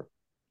leadership? Sure.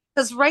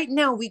 Because right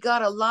now we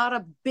got a lot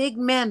of big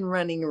men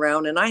running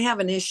around, and I have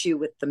an issue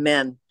with the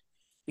men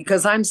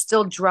because I'm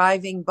still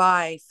driving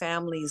by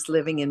families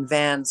living in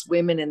vans,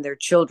 women and their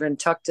children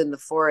tucked in the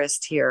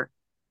forest here.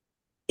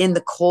 In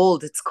the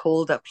cold, it's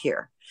cold up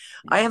here.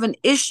 I have an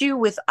issue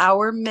with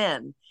our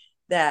men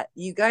that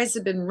you guys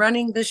have been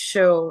running the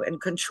show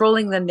and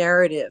controlling the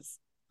narrative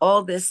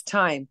all this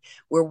time.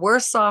 We're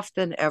worse off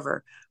than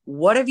ever.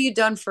 What have you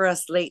done for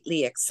us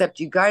lately except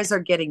you guys are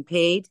getting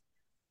paid?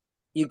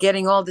 You're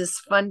getting all this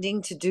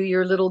funding to do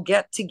your little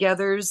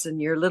get-togethers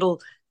and your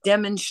little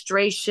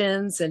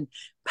demonstrations and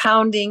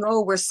pounding,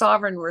 oh, we're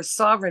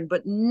sovereign,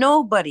 but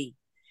nobody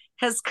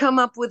has come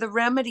up with a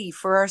remedy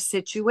for our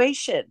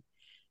situation.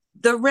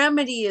 The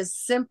remedy is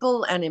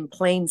simple and in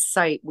plain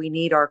sight. We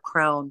need our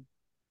crown.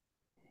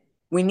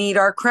 We need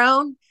our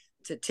crown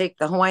to take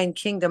the Hawaiian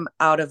Kingdom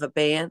out of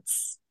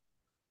abeyance.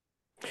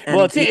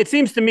 Well, it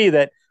seems to me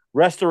that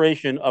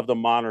restoration of the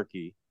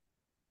monarchy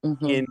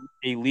in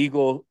a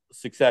legal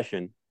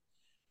succession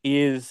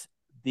is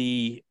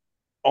the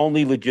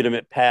only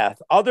legitimate path,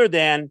 other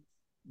than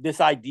this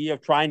idea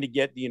of trying to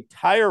get the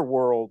entire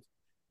world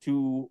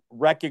to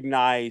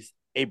recognize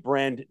a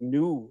brand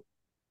new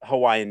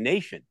Hawaiian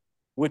nation,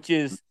 which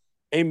is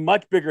a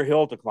much bigger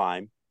hill to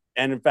climb.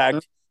 And in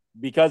fact,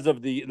 because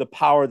of the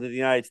power that the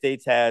United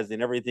States has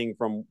in everything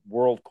from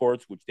world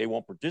courts, which they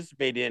won't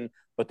participate in,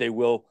 but they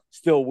will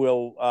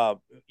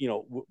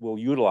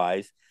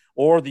utilize,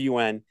 or the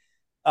UN,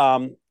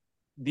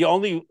 the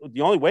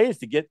only way is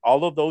to get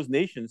all of those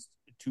nations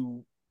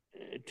to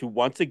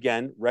once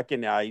again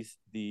recognize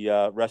the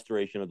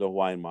restoration of the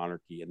Hawaiian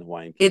monarchy and the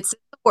Hawaiian people. It's in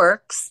the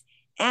works.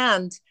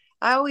 And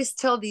I always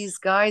tell these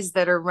guys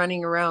that are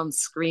running around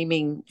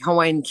screaming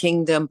Hawaiian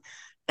Kingdom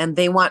and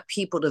they want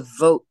people to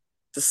vote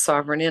the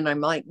sovereign in. I'm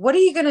like, what are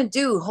you going to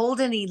do? Hold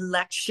an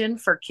election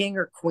for king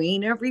or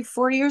queen every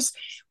 4 years?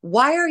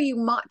 Why are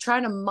you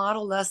trying to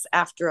model us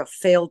after a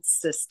failed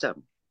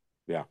system?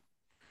 Yeah.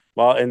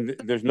 Well, and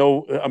there's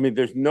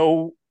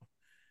no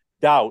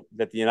doubt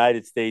that the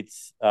United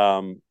States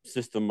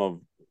system of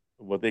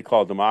what they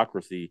call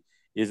democracy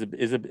is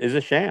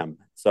a sham.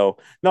 So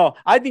no,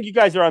 I think you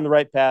guys are on the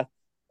right path.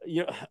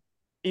 Look,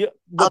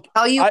 I'll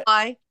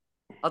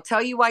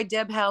tell you why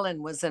Deb Haaland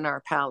was in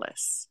our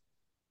palace.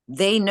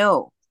 They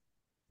know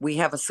we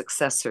have a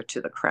successor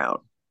to the crown.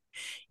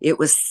 It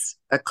was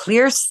a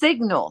clear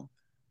signal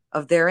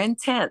of their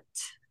intent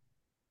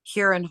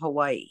here in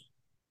Hawaii.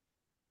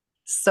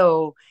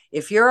 So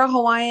if you're a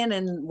Hawaiian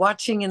and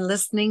watching and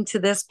listening to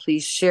this,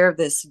 please share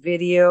this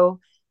video.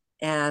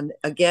 And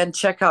again,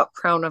 check out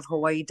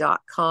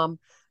crownofhawaii.com.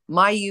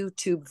 My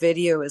YouTube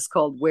video is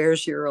called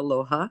Where's Your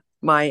Aloha?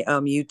 My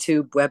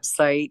YouTube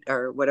website,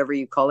 or whatever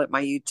you call it,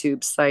 my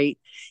YouTube site.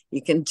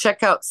 You can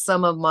check out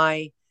some of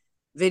my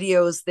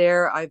videos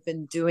there. I've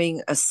been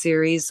doing a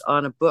series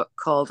on a book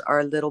called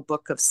Our Little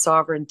Book of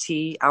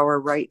Sovereignty, Our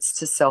Rights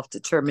to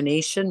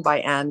Self-Determination by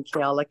Ann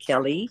Keala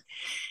Kelly.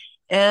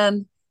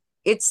 And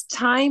it's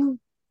time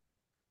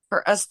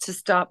for us to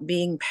stop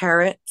being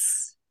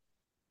parrots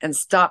and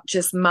stop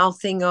just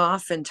mouthing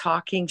off and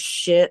talking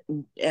shit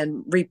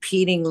and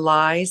repeating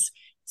lies.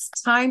 It's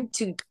time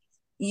to,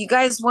 you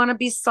guys want to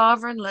be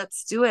sovereign?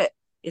 Let's do it.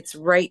 It's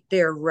right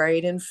there,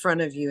 right in front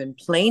of you in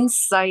plain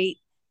sight.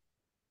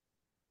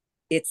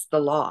 It's the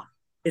law.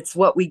 It's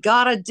what we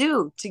got to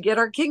do to get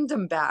our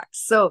kingdom back.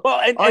 So,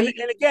 well, and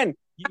again,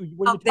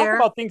 when you talk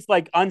about things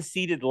like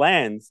unceded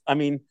lands, I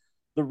mean,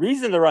 the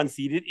reason they're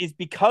unceded is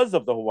because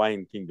of the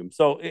Hawaiian Kingdom.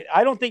 So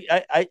I don't think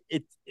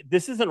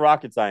this isn't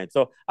rocket science.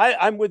 So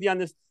I'm with you on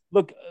this.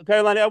 Look,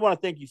 Kaiulani, I want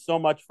to thank you so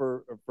much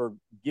for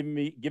giving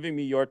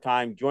me your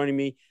time, joining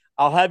me.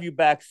 I'll have you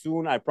back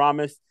soon. I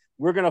promise.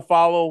 We're going to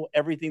follow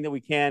everything that we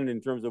can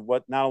in terms of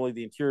what not only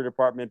the Interior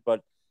Department,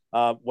 but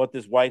what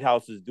this White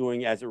House is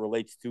doing as it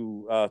relates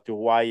to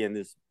Hawaii and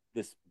this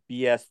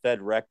BS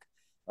Fed rec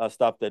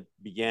stuff that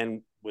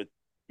began with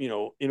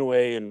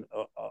Inouye and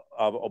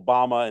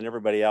Obama and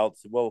everybody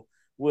else. We'll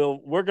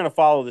we're going to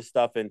follow this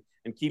stuff and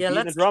keep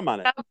beating the drum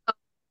on it.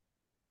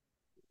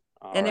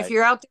 And if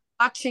you're out there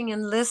watching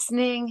and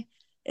listening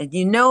and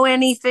you know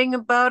anything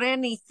about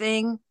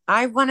anything,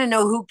 I want to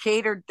know who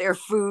catered their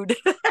food.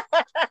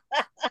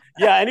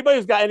 Yeah, anybody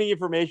who's got any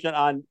information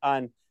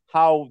on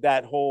how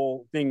that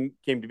whole thing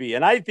came to be.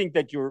 And I think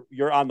that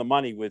you're on the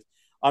money with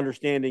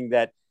understanding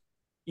that,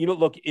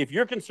 look, if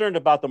you're concerned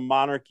about the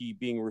monarchy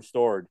being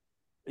restored,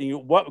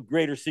 what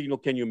greater signal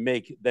can you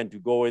make than to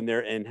go in there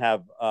and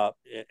have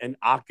and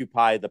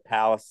occupy the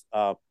palace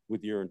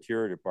with your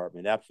interior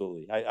department?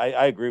 Absolutely.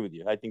 I agree with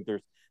you. I think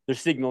there's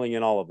signaling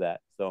in all of that.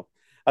 So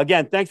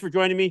again, thanks for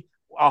joining me.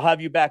 I'll have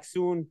you back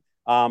soon.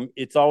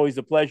 It's always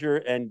a pleasure.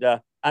 And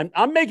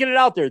I'm making it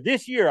out there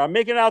this year. I'm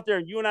making it out there,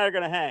 and you and I are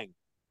going to hang.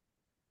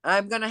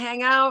 I'm going to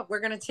hang out. We're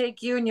going to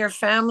take you and your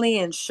family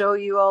and show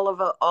you all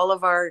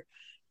of our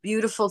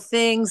beautiful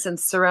things and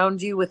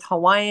surround you with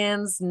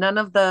Hawaiians. None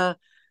of the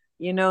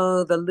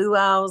the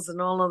luau's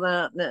and all of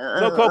that.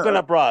 No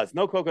coconut bras.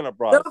 No coconut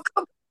bras. No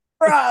coconut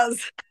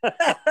bras.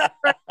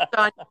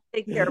 John,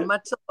 take care.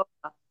 Much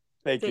aloha.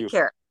 Thank you. Take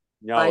care.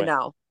 Bye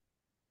now.